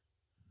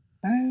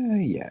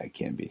 Yeah, it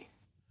can be.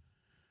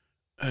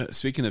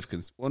 Speaking of,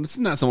 well, it's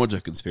not so much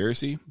a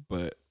conspiracy,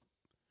 but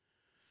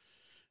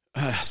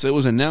so it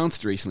was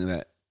announced recently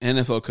that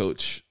NFL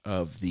coach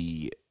of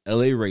the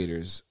LA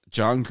Raiders,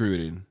 John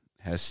Gruden,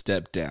 has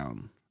stepped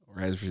down or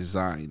has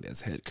resigned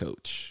as head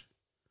coach.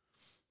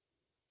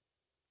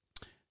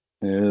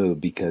 Oh,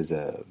 because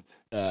of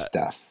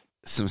stuff.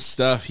 Some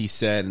stuff he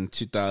said in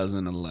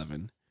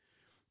 2011.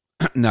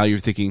 Now you're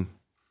thinking,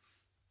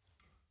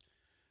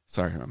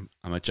 Sorry,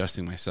 I'm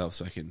adjusting myself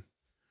so I can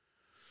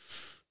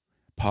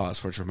pause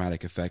for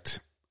dramatic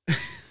effect.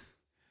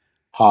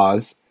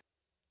 Pause. I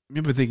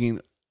remember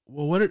thinking,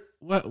 well,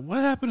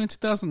 what happened in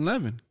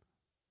 2011?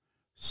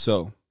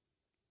 So,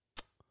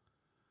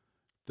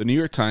 the New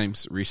York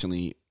Times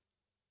recently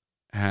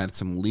had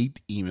some leaked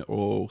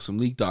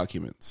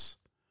documents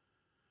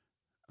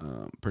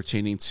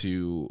pertaining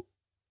to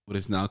what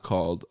is now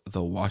called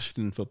the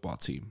Washington football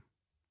team.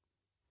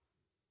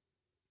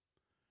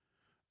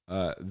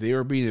 They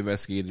were being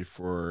investigated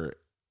for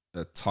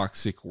a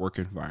toxic work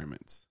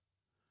environment.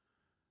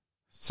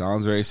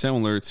 Sounds very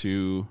similar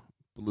to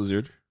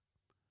Blizzard,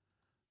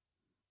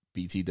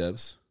 BT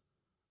Dubs.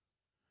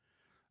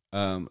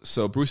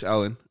 So Bruce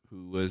Allen,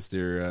 who was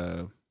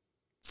their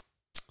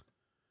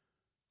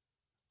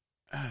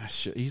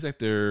he's like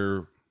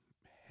their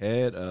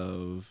head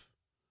of,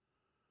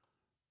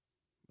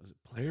 was it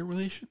player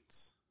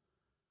relations?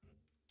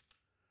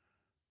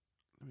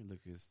 Let me look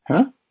at his.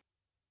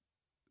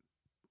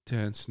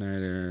 Dan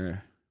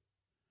Snyder.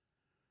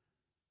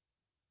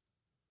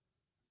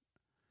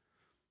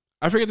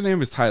 I forget the name of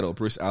his title,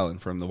 Bruce Allen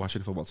from the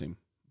Washington football team,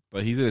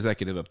 but he's an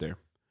executive up there.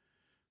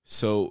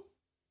 So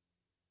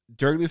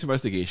during this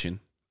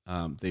investigation,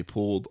 they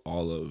pulled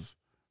all of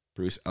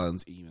Bruce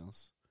Allen's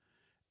emails.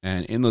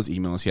 And in those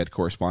emails, he had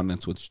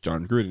correspondence with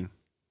John Gruden,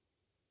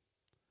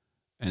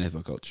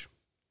 NFL coach.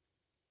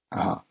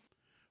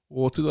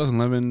 Well,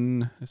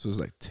 2011, this was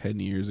like 10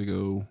 years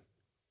ago.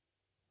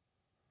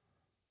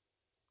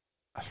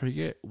 I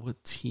forget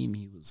what team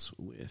he was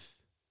with.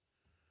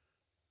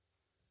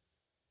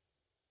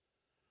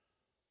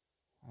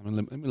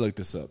 Let me look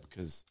this up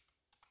because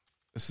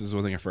this is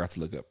one thing I forgot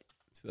to look up.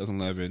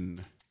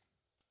 2011,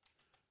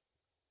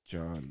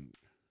 John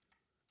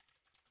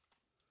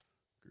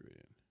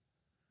Gruden.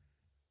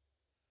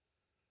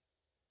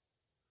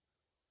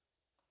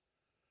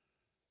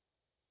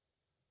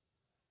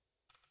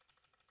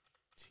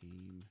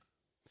 Team.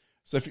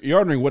 So if you're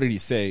wondering what did he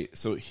say,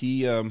 so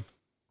he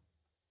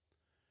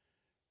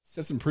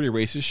said some pretty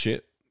racist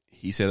shit.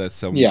 He said that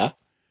some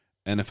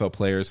NFL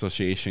Player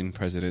Association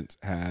president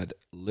had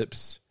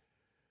lips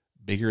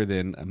bigger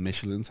than a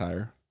Michelin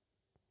tire.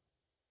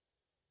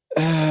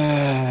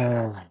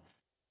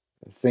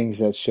 Things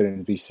that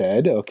shouldn't be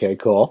said. Okay,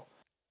 cool.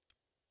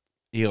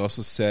 He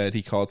also said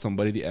he called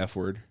somebody the F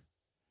word.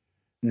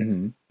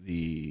 Mm-hmm.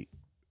 The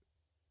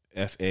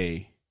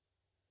FA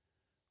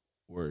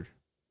word.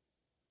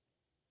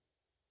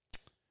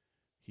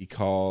 He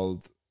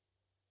called...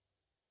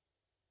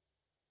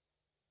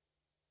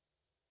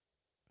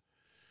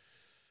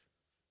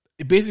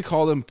 It basically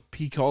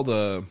called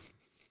him...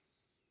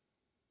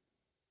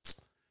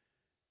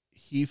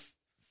 He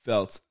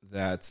felt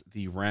that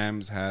the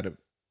Rams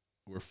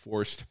were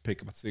forced to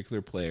pick a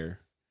particular player,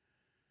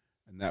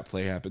 and that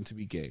player happened to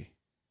be gay.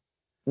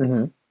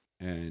 Mm-hmm.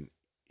 And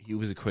he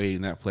was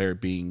equating that player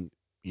being,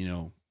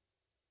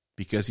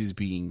 because he's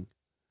being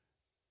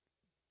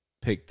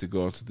picked to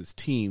go into this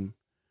team,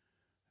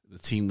 the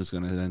team was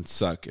going to then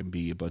suck and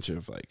be a bunch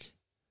of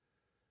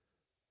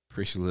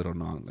pretty little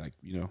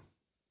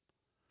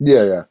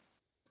Yeah.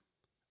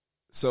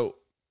 So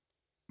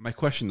my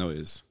question though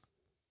is,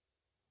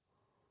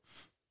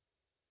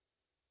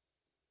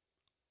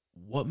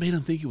 what made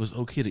him think it was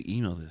okay to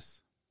email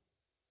this?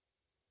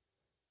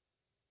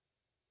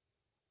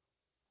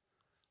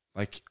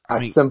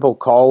 A simple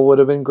call would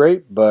have been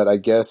great, but I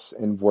guess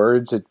in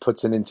words it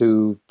puts it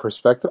into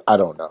perspective. I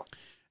don't know.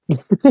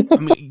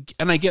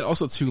 And I get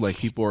also too,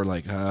 people are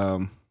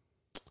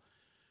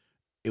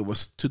it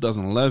was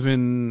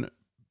 2011.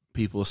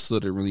 People still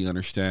didn't really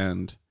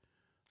understand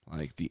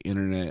the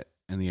internet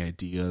and the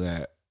idea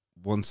that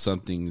once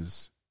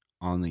something's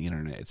on the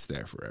internet, it's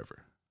there forever.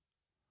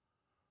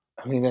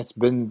 I mean, it's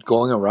been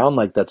going around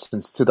like that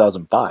since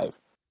 2005.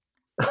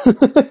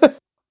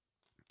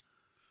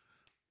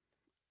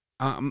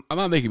 I'm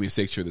not making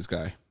mistakes for this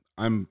guy.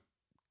 I'm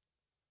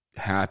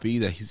happy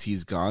that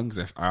he's gone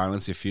because I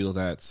honestly feel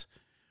that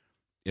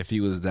if he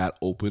was that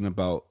open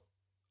about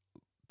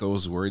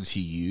those words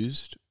he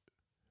used,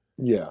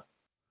 he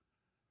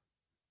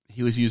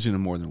was using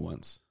them more than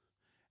once.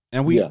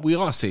 And we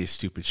all say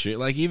stupid shit.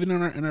 Even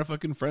in our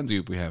fucking friends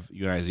group we have,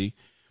 you and IZ,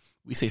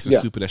 we say some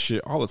stupid ass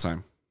shit all the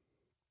time.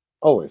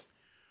 Always.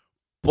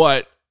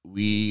 But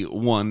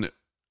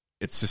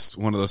it's just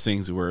one of those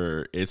things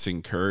where it's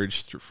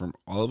encouraged from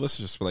all of us.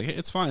 Just be hey,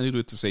 it's fine.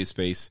 It's a safe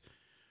space.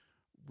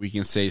 We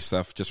can say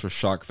stuff just for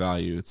shock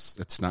value.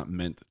 It's not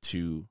meant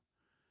to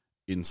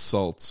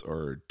insult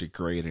or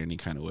degrade in any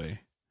kind of way.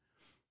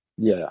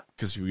 Yeah.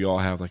 Because we all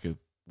have a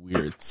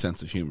weird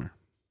sense of humor.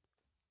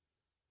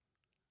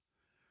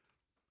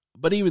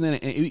 But even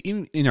then,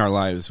 even in our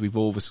lives, we've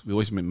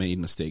always made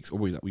mistakes. Or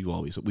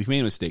we've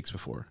made mistakes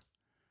before.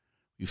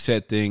 We've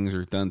said things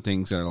or done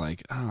things that are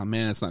oh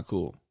man, it's not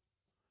cool.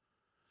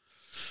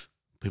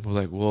 People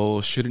are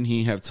well, shouldn't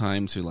he have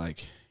time to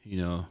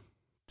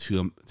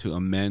to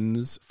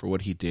amends for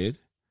what he did?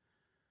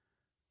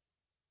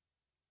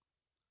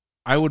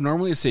 I would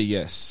normally say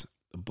yes,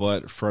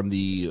 but from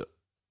the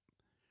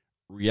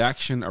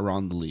reaction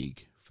around the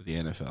league, for the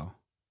NFL.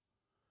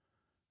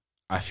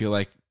 I feel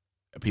like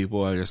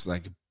people are just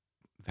like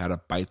had to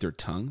bite their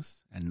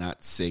tongues and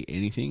not say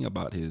anything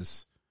about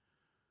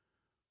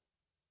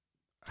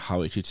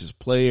how he treats his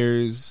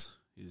players,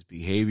 his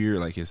behavior,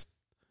 like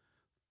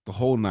the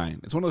whole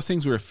nine. It's one of those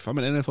things where if I'm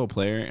an NFL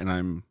player and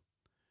I'm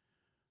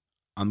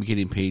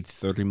getting paid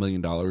 $30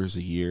 million a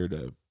year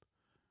to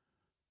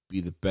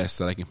be the best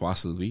that I can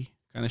possibly be,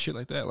 kind of shit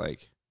like that,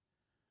 like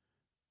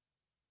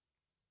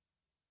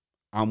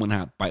I'm gonna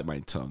have to bite my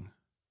tongue.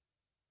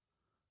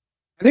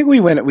 I think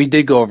we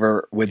did go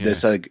over with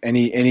this, like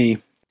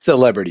any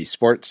celebrity,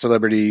 sports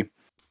celebrity,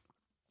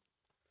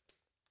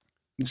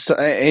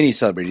 any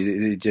celebrity,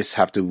 they just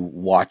have to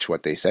watch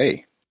what they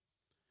say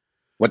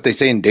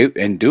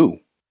and do.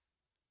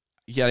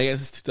 Yeah, I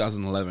guess it's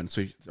 2011.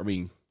 So I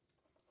mean,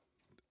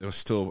 it was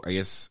still, I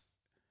guess,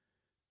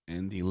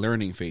 in the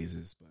learning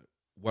phases. But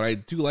what I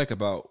do like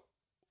about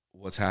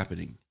what's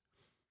happening,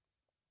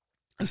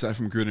 aside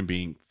from Gruden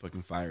being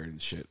fucking fired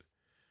and shit,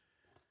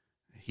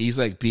 he's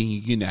like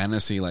being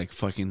unanimously like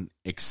fucking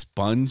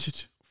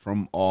expunged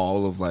from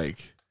all of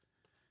like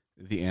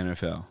the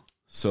NFL.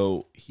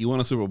 So he won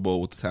a Super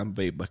Bowl with the Tampa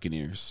Bay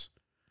Buccaneers.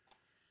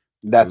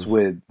 That's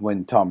with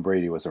when Tom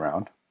Brady was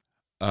around.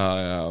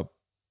 I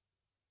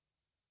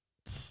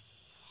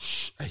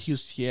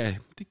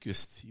think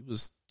he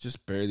was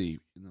just barely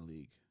in the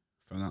league,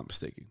 if I'm not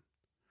mistaken.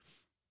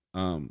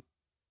 I'm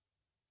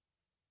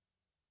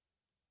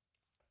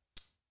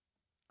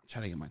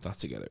trying to get my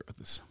thoughts together with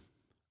this.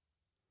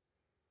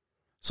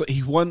 So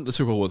he won the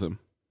Super Bowl with him.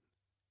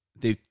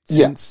 They've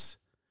since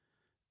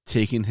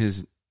taken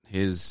his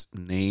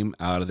name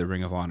out of the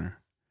Ring of Honor.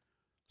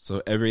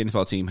 So every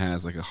NFL team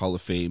has like a Hall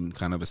of Fame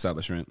kind of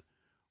establishment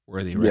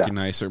where they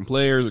recognize certain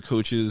players or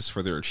coaches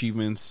for their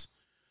achievements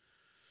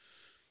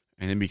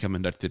and then become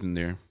inducted in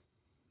their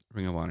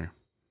Ring of Honor.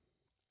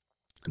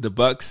 The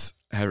Bucks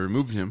have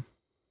removed him.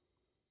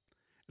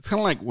 It's kind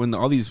of like when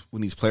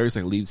these players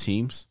like leave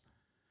teams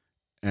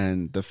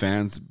and the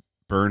fans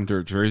burn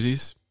their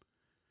jerseys.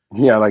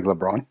 Yeah, like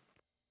LeBron.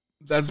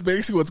 That's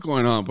basically what's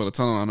going on, but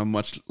it's on a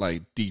much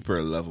like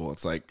deeper level.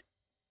 It's like,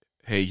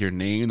 hey, your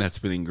name that's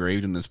been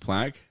engraved in this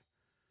plaque.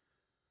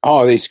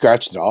 Oh, they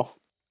scratched it off?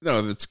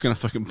 No, that's gonna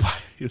fucking buy.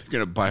 They're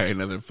gonna buy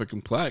another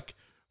fucking plaque.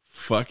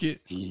 Fuck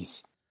it.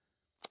 Jeez.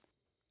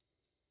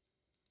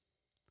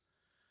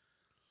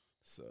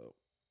 So,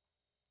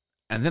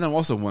 and then I'm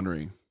also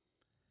wondering,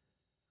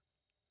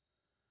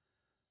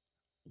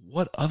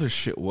 what other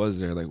shit was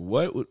there? Like,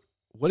 what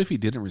if he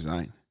didn't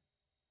resign?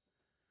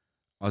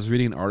 I was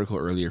reading an article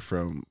earlier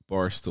from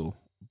Barstool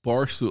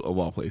of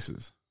all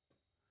places.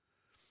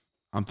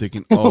 I'm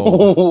thinking,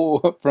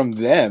 from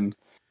them.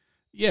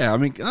 Yeah, I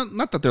mean,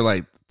 not that they're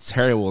like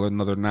terrible,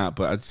 no, they're not,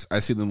 but I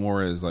see them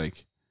more as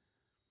like,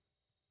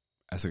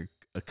 as a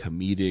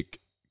comedic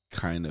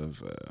kind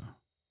of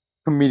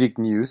comedic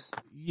news.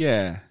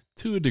 Yeah,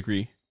 to a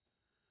degree.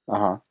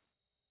 But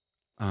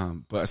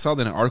I saw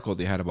that in an article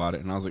they had about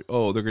it, and I was like,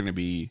 oh, they're going to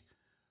be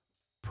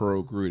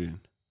pro Gruden.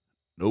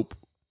 Nope.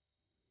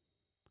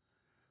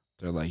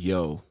 They're like,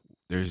 yo,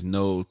 there's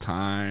no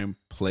time,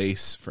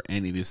 place for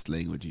any of this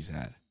language he's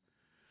had.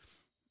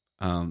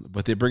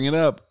 But they bring it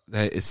up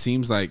that it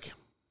seems like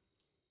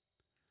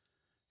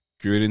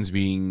Gruden's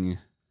being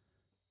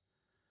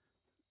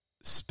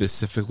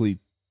specifically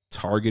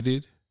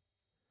targeted.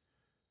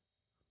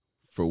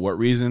 For what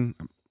reason?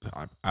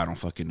 I don't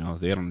fucking know.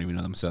 They don't even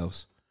know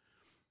themselves.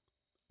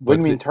 What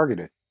do you mean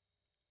targeted?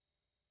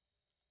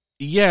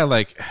 Yeah,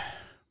 like,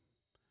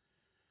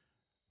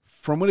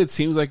 from what it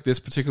seems like, this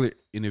particular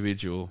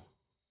individual,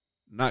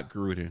 not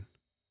Gruden,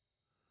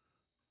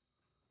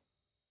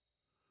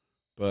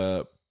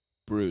 but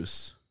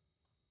Mr.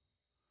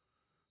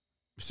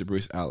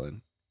 Bruce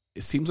Allen,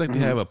 it seems like they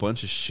have a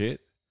bunch of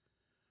shit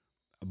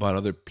about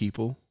other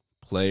people,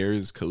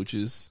 players,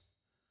 coaches.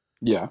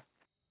 Yeah.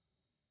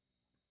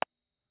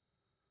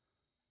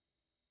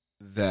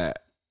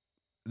 That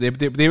they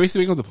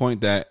basically make up the point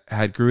that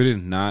had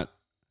Gruden not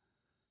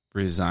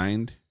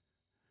resigned,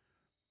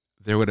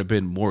 there would have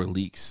been more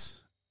leaks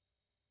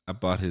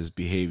about his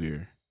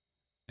behavior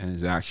and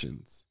his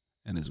actions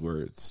and his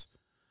words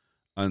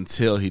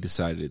until he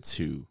decided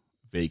to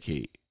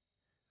vacate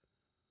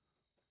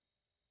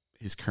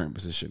his current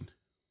position.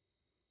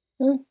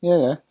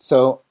 Yeah.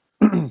 So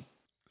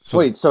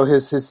wait, so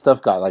his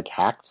stuff got like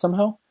hacked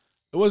somehow?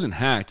 It wasn't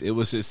hacked. It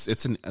was just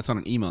it's on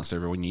an email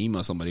server. When you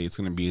email somebody, it's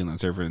going to be in that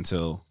server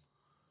until.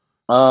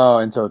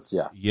 Until it's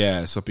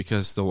Yeah. So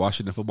because the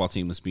Washington football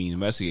team was being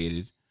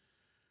investigated,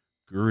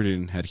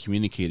 Gruden had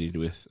communicated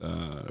with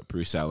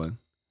Bruce Allen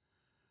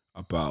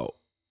about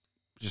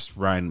just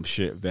random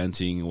shit,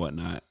 venting and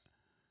whatnot,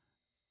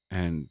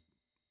 and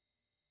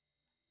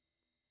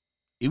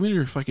even if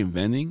you're fucking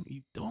venting,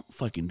 you don't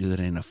fucking do that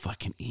in a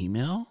fucking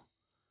email.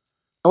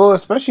 Well,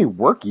 especially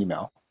work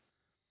email.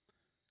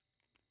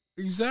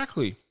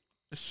 Exactly.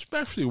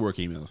 Especially work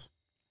emails.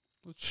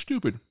 That's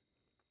stupid.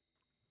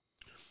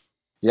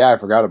 Yeah, I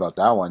forgot about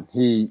that one.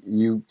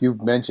 You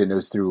mentioned it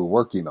was through a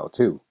work email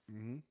too.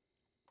 Mm-hmm.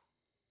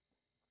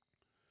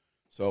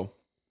 So,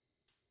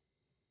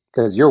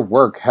 Because your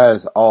work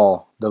has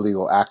all the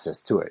legal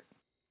access to it.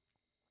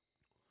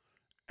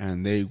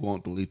 And they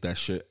won't delete that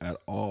shit at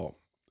all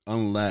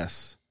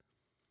unless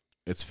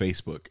it's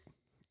Facebook.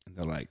 And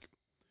they're like,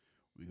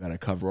 we got to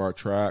cover our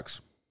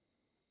tracks.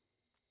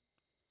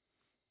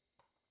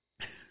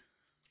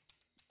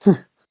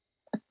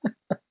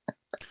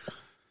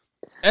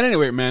 And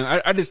anyway,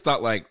 man, I just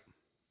thought like,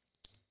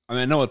 I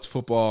mean, I know it's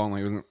football and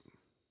like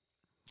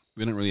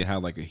we didn't really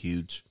have like a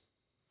huge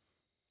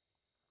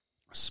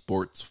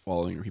sports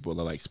following or people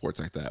that like sports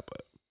like that,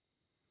 but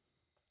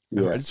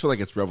yeah. I just feel like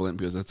it's relevant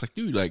because it's like,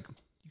 dude, like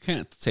you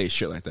can't say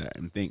shit like that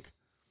and think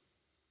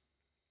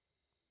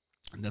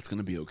that's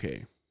gonna be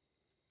okay.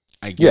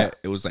 I get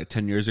it was like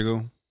 10 years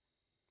ago,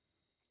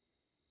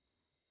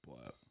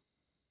 but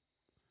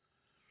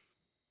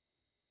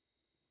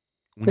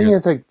the thing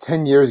is, like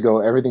 10 years ago,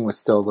 everything was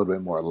still a little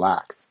bit more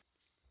lax.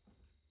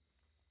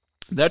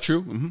 That's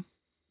true. Mm-hmm.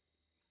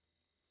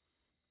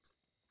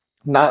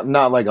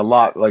 Not like a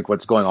lot like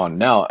what's going on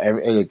now.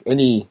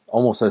 Any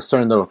almost a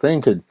certain little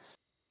thing could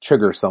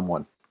trigger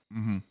someone.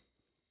 Mm-hmm.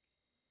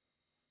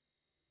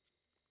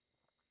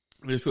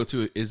 I feel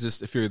too is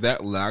this if you're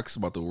that lax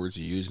about the words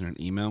you use in an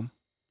email,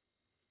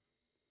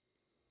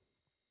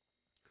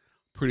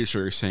 pretty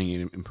sure you're saying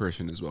it in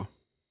person as well.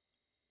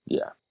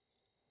 Yeah.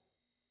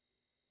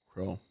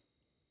 Bro.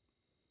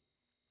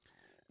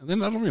 And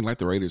then I don't really like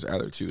the Raiders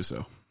either too,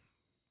 so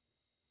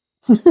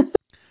I've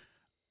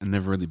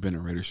never really been a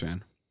Raiders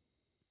fan.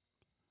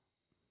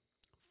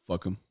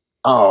 Fuck them.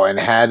 Oh, and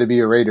it had to be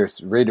a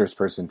Raiders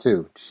person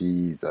too.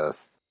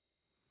 Jesus.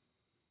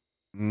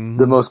 Mm-hmm.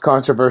 The most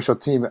controversial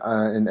team in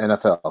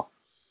NFL.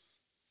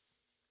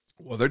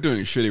 Well, they're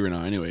doing shitty right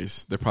now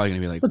anyways. They're probably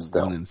going to be like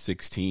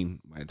 1-16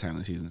 by the time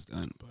the season's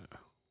done. But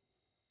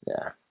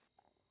yeah.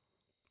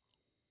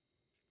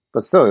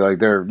 But still, like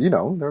they're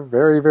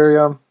very,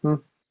 very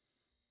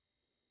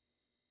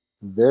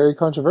very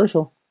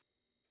controversial.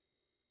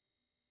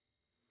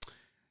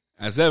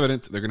 As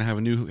evidence, they're going to have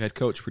a new head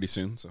coach pretty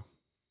soon. So,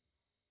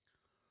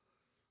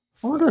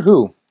 I wonder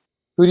who.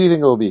 Who do you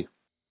think it will be?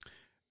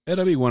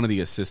 It'll be one of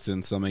the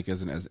assistants. They'll make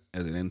as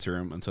an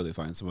interim until they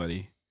find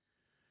somebody.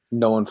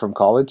 No one from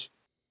college.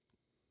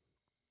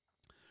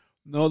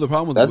 No, the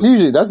problem with that's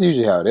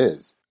usually how it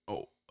is.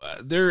 Oh,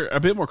 they're a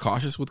bit more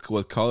cautious with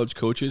college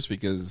coaches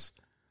because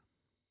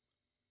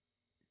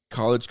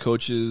college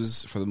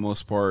coaches, for the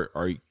most part,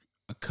 are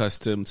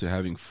accustomed to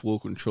having full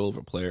control of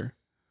a player,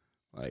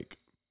 like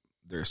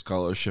their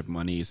scholarship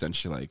money.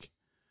 Essentially, like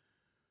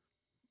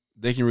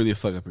they can really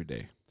fuck up your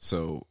day.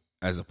 So,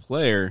 as a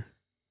player,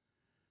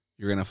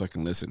 you're gonna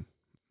fucking listen.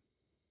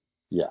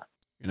 Yeah,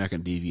 you're not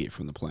gonna deviate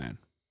from the plan.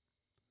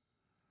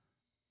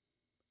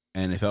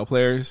 NFL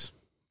players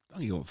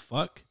don't give a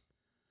fuck.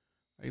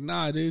 Like,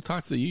 nah, dude,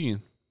 talk to the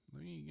union.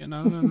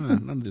 No,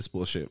 none of this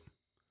bullshit.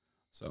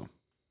 So,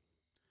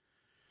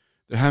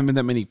 there haven't been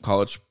that many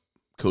college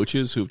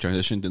coaches who've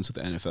transitioned into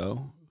the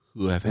NFL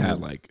who have had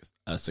like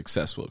a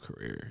successful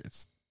career.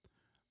 It's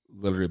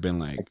literally been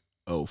like,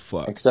 oh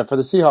fuck. Except for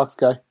the Seahawks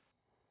guy.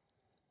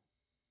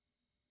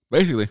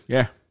 Basically,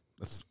 yeah.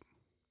 That's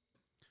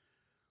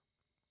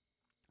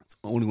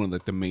only one of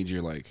like the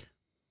major like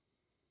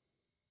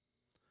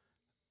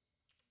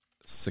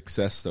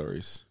success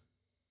stories.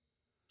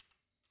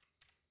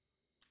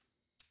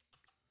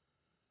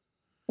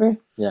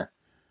 Yeah.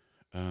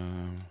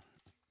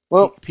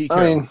 Well, Pete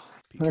Carroll.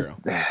 Pete Carroll.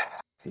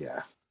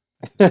 Yeah.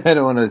 I don't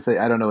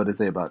know what to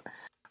say about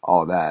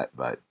all that,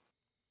 but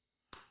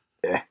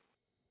yeah.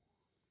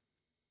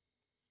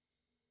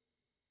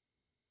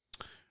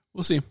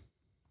 We'll see.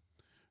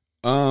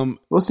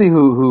 We'll see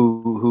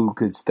who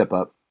could step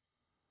up.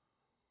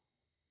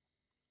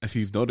 If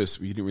you've noticed,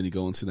 we didn't really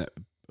go into that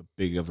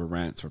big of a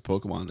rant for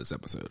Pokemon this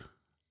episode.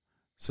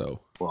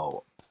 So,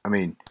 well, I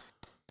mean,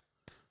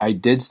 I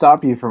did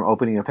stop you from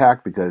opening a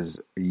pack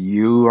because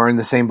you are in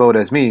the same boat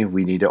as me.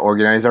 We need to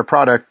organize our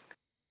product.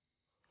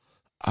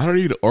 I don't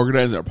need to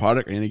organize our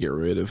product. I need to get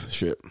rid of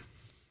shit.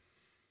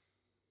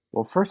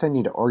 Well, first I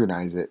need to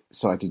organize it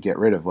so I could get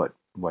rid of what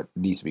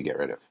needs to be get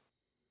rid of.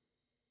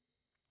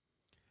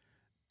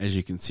 As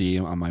you can see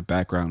on my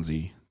background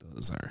Z,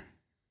 those are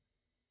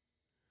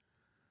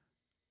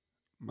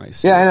my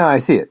sealed. Yeah, I know. I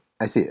see it.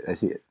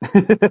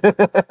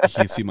 You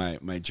can see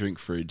my drink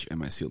fridge and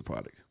my sealed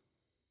product.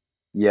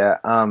 Yeah.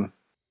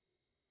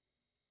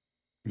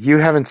 You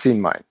haven't seen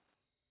mine.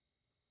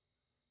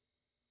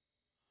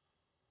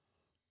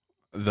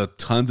 The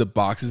tons of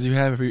boxes you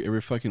have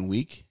every fucking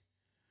week.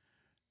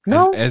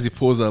 No. As he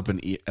pulls up an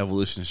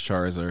Evolutionist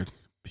Charizard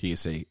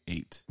PSA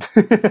 8.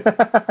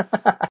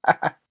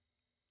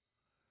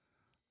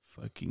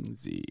 Fucking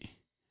Z.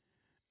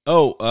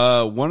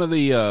 Oh, one of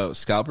the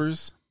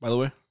scalpers, by the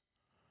way.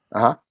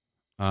 Uh-huh.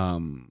 I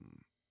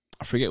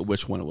forget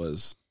which one it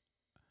was.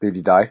 Did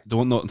he die? The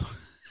one no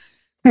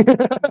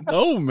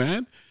no,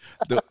 man.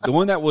 The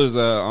one that was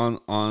on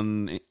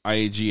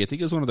IAG, I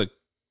think it was one of the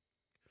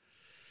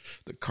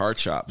card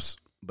shops,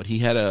 but he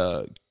had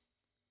a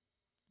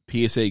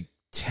PSA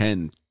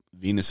 10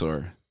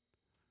 Venusaur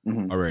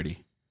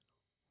already.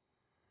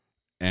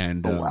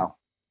 And wow.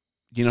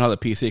 you know how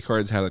the PSA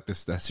cards have like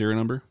that serial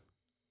number?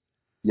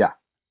 Yeah.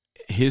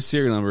 His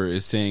serial number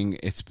is saying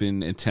it's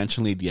been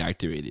intentionally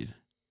deactivated.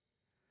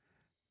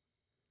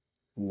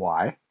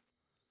 Why?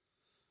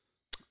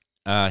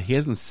 He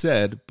hasn't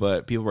said,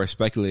 but people are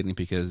speculating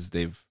because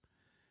that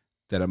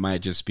it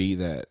might just be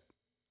that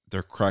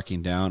they're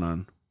cracking down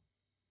on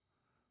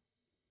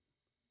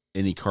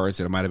any cards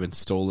that might have been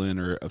stolen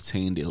or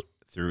obtained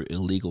through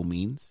illegal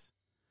means.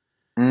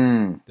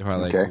 They're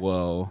probably like,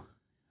 well,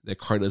 that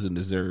card doesn't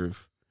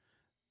deserve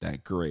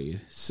that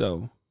grade,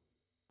 so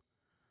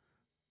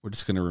we're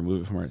just going to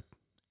remove it from our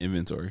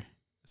inventory,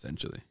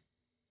 essentially.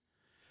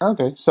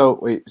 Okay, so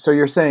wait, so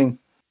you're saying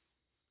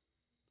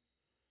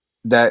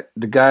that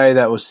the guy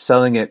that was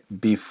selling it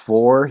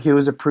before he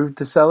was approved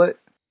to sell it?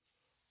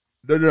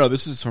 No.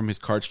 This is from his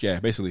cards. Yeah,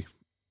 basically,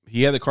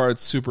 he had the card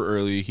super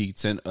early. He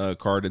sent a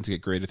card in to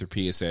get graded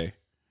through PSA.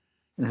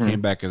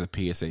 Came back as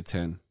a PSA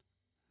 10.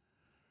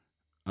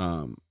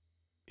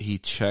 He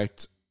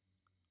checked.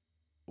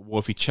 Well,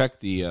 if he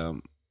checked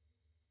the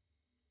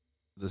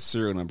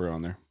serial number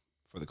on there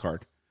for the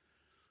card,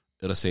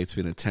 it'll say it's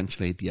been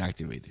intentionally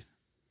deactivated.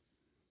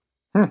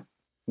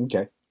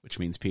 Okay. Which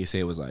means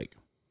PSA was like,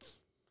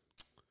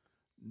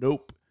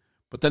 nope.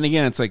 But then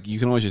again, it's like you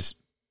can always just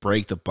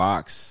break the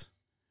box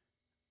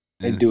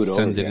and do it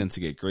send it in to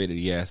get graded.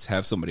 Yes,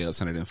 have somebody else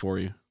send it in for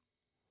you.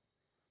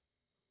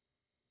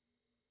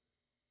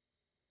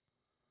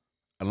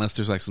 Unless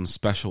there's like some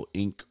special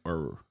ink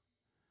or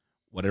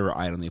whatever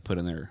item they put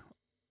in there.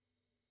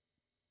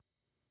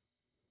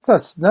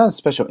 It's not a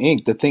special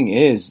ink. The thing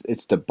is,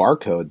 it's the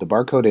barcode. The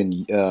barcode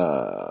in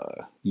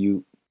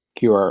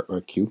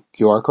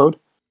QR code.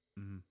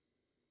 Mm-hmm.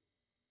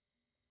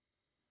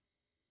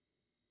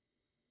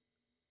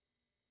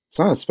 It's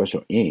not a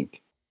special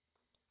ink,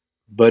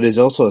 but it's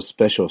also a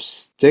special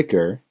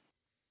sticker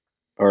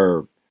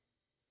or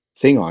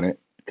thing on it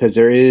because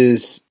there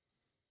is.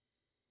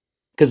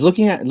 Because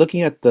looking at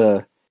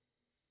the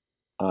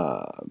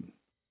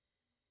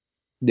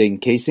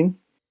encasing,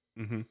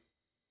 I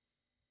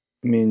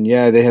mean,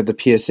 yeah, they have the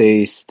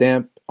PSA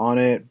stamp on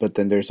it, but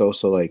then there's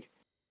also like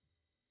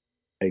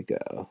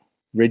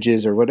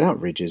ridges or what?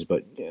 Not ridges,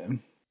 but yeah,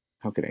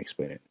 how can I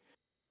explain it?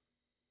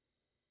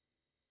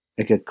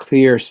 Like a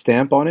clear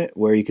stamp on it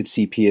where you could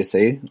see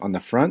PSA on the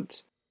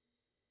front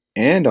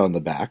and on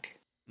the back.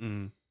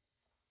 Mm-hmm.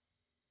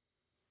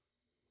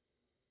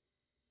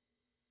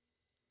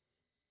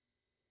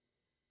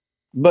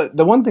 But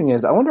the one thing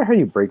is, I wonder how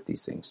you break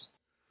these things.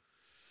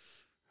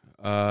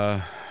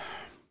 Very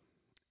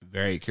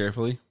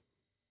carefully.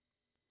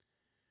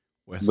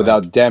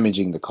 Without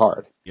damaging the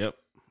card. Yep.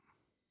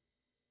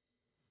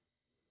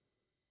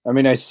 I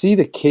mean, I see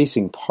the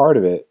casing part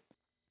of it.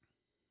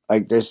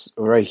 Like, there's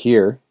right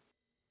here.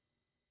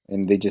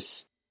 And they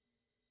just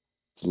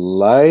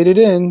slide it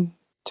in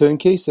to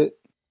encase it.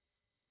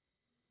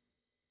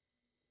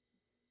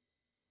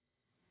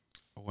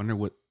 I wonder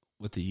what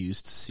they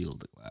use to seal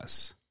the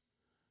glass.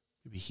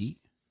 Maybe heat?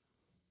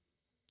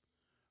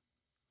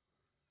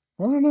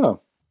 I don't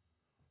know.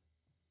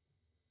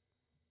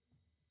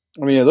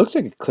 I mean, it looks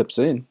like it clips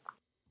in.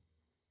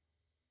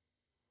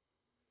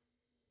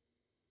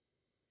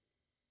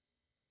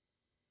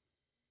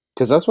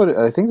 Because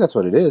I think that's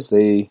what it is.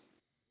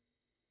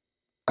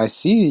 I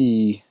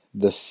see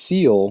the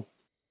seal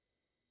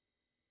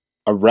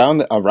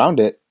around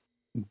it,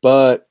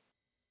 but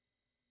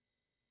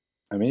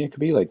I mean, it could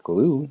be like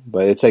glue,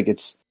 but it's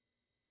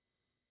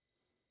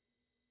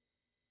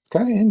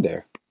kind of in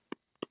there.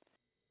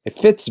 It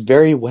fits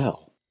very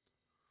well.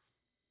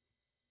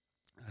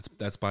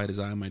 That's by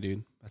design, my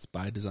dude. That's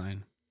by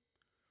design.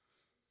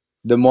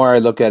 The more I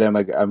look at it,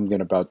 I'm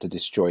about to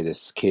destroy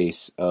this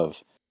case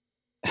of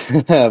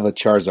a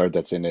Charizard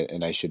that's in it,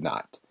 and I should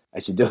not. I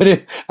should do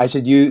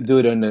it. Do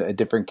it in a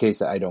different case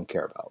that I don't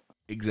care about.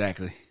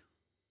 Exactly.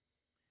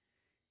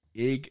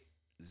 Yeah,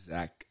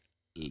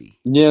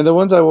 the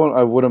ones I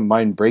wouldn't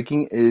mind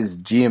breaking is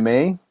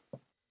GMA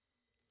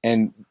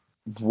and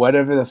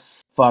whatever the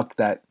fuck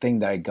that thing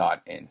that I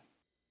got in.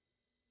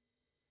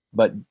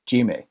 But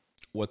GMA.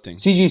 What thing?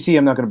 CGC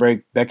I'm not going to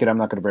break. Beckett I'm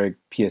not going to break.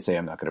 PSA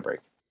I'm not going to break.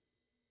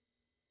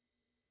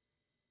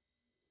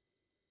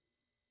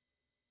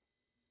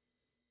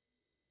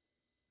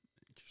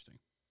 Interesting.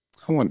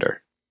 I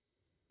wonder.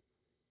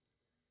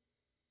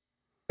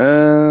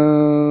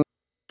 Okay.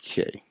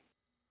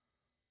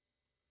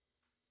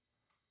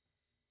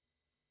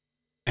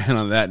 And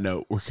on that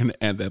note, we're going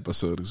to end the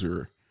episode as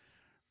we're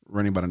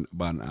running about an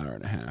hour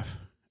and a half.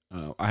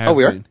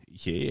 We are?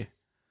 Yeah.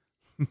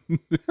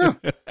 Oh,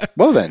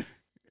 well then.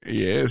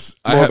 Yes.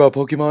 More about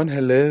Pokemon?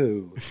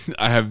 Hello.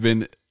 I have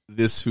been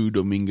This Fu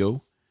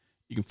Domingo.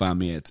 You can find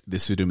me at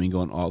This Fu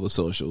Domingo on all the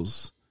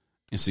socials.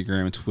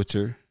 Instagram and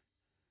Twitter.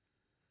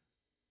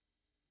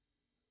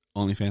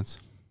 OnlyFans.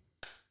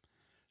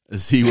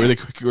 See, where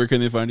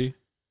can they find you?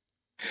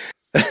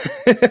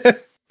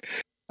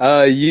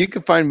 You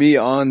can find me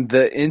on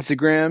the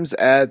Instagrams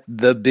at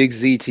the Big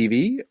Z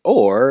TV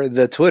or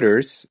the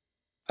Twitters,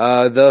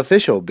 the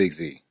official Big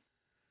Z.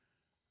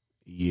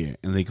 Yeah,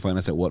 and they can find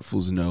us at What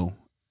Fools Know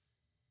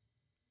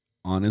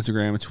on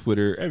Instagram,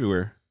 Twitter,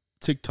 everywhere.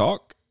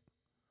 TikTok.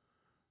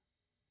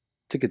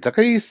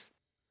 TikTokies.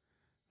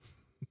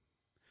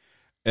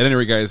 At any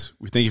rate, guys,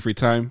 we thank you for your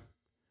time.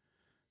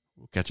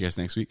 We'll catch you guys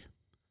next week.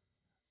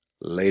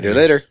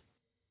 Later.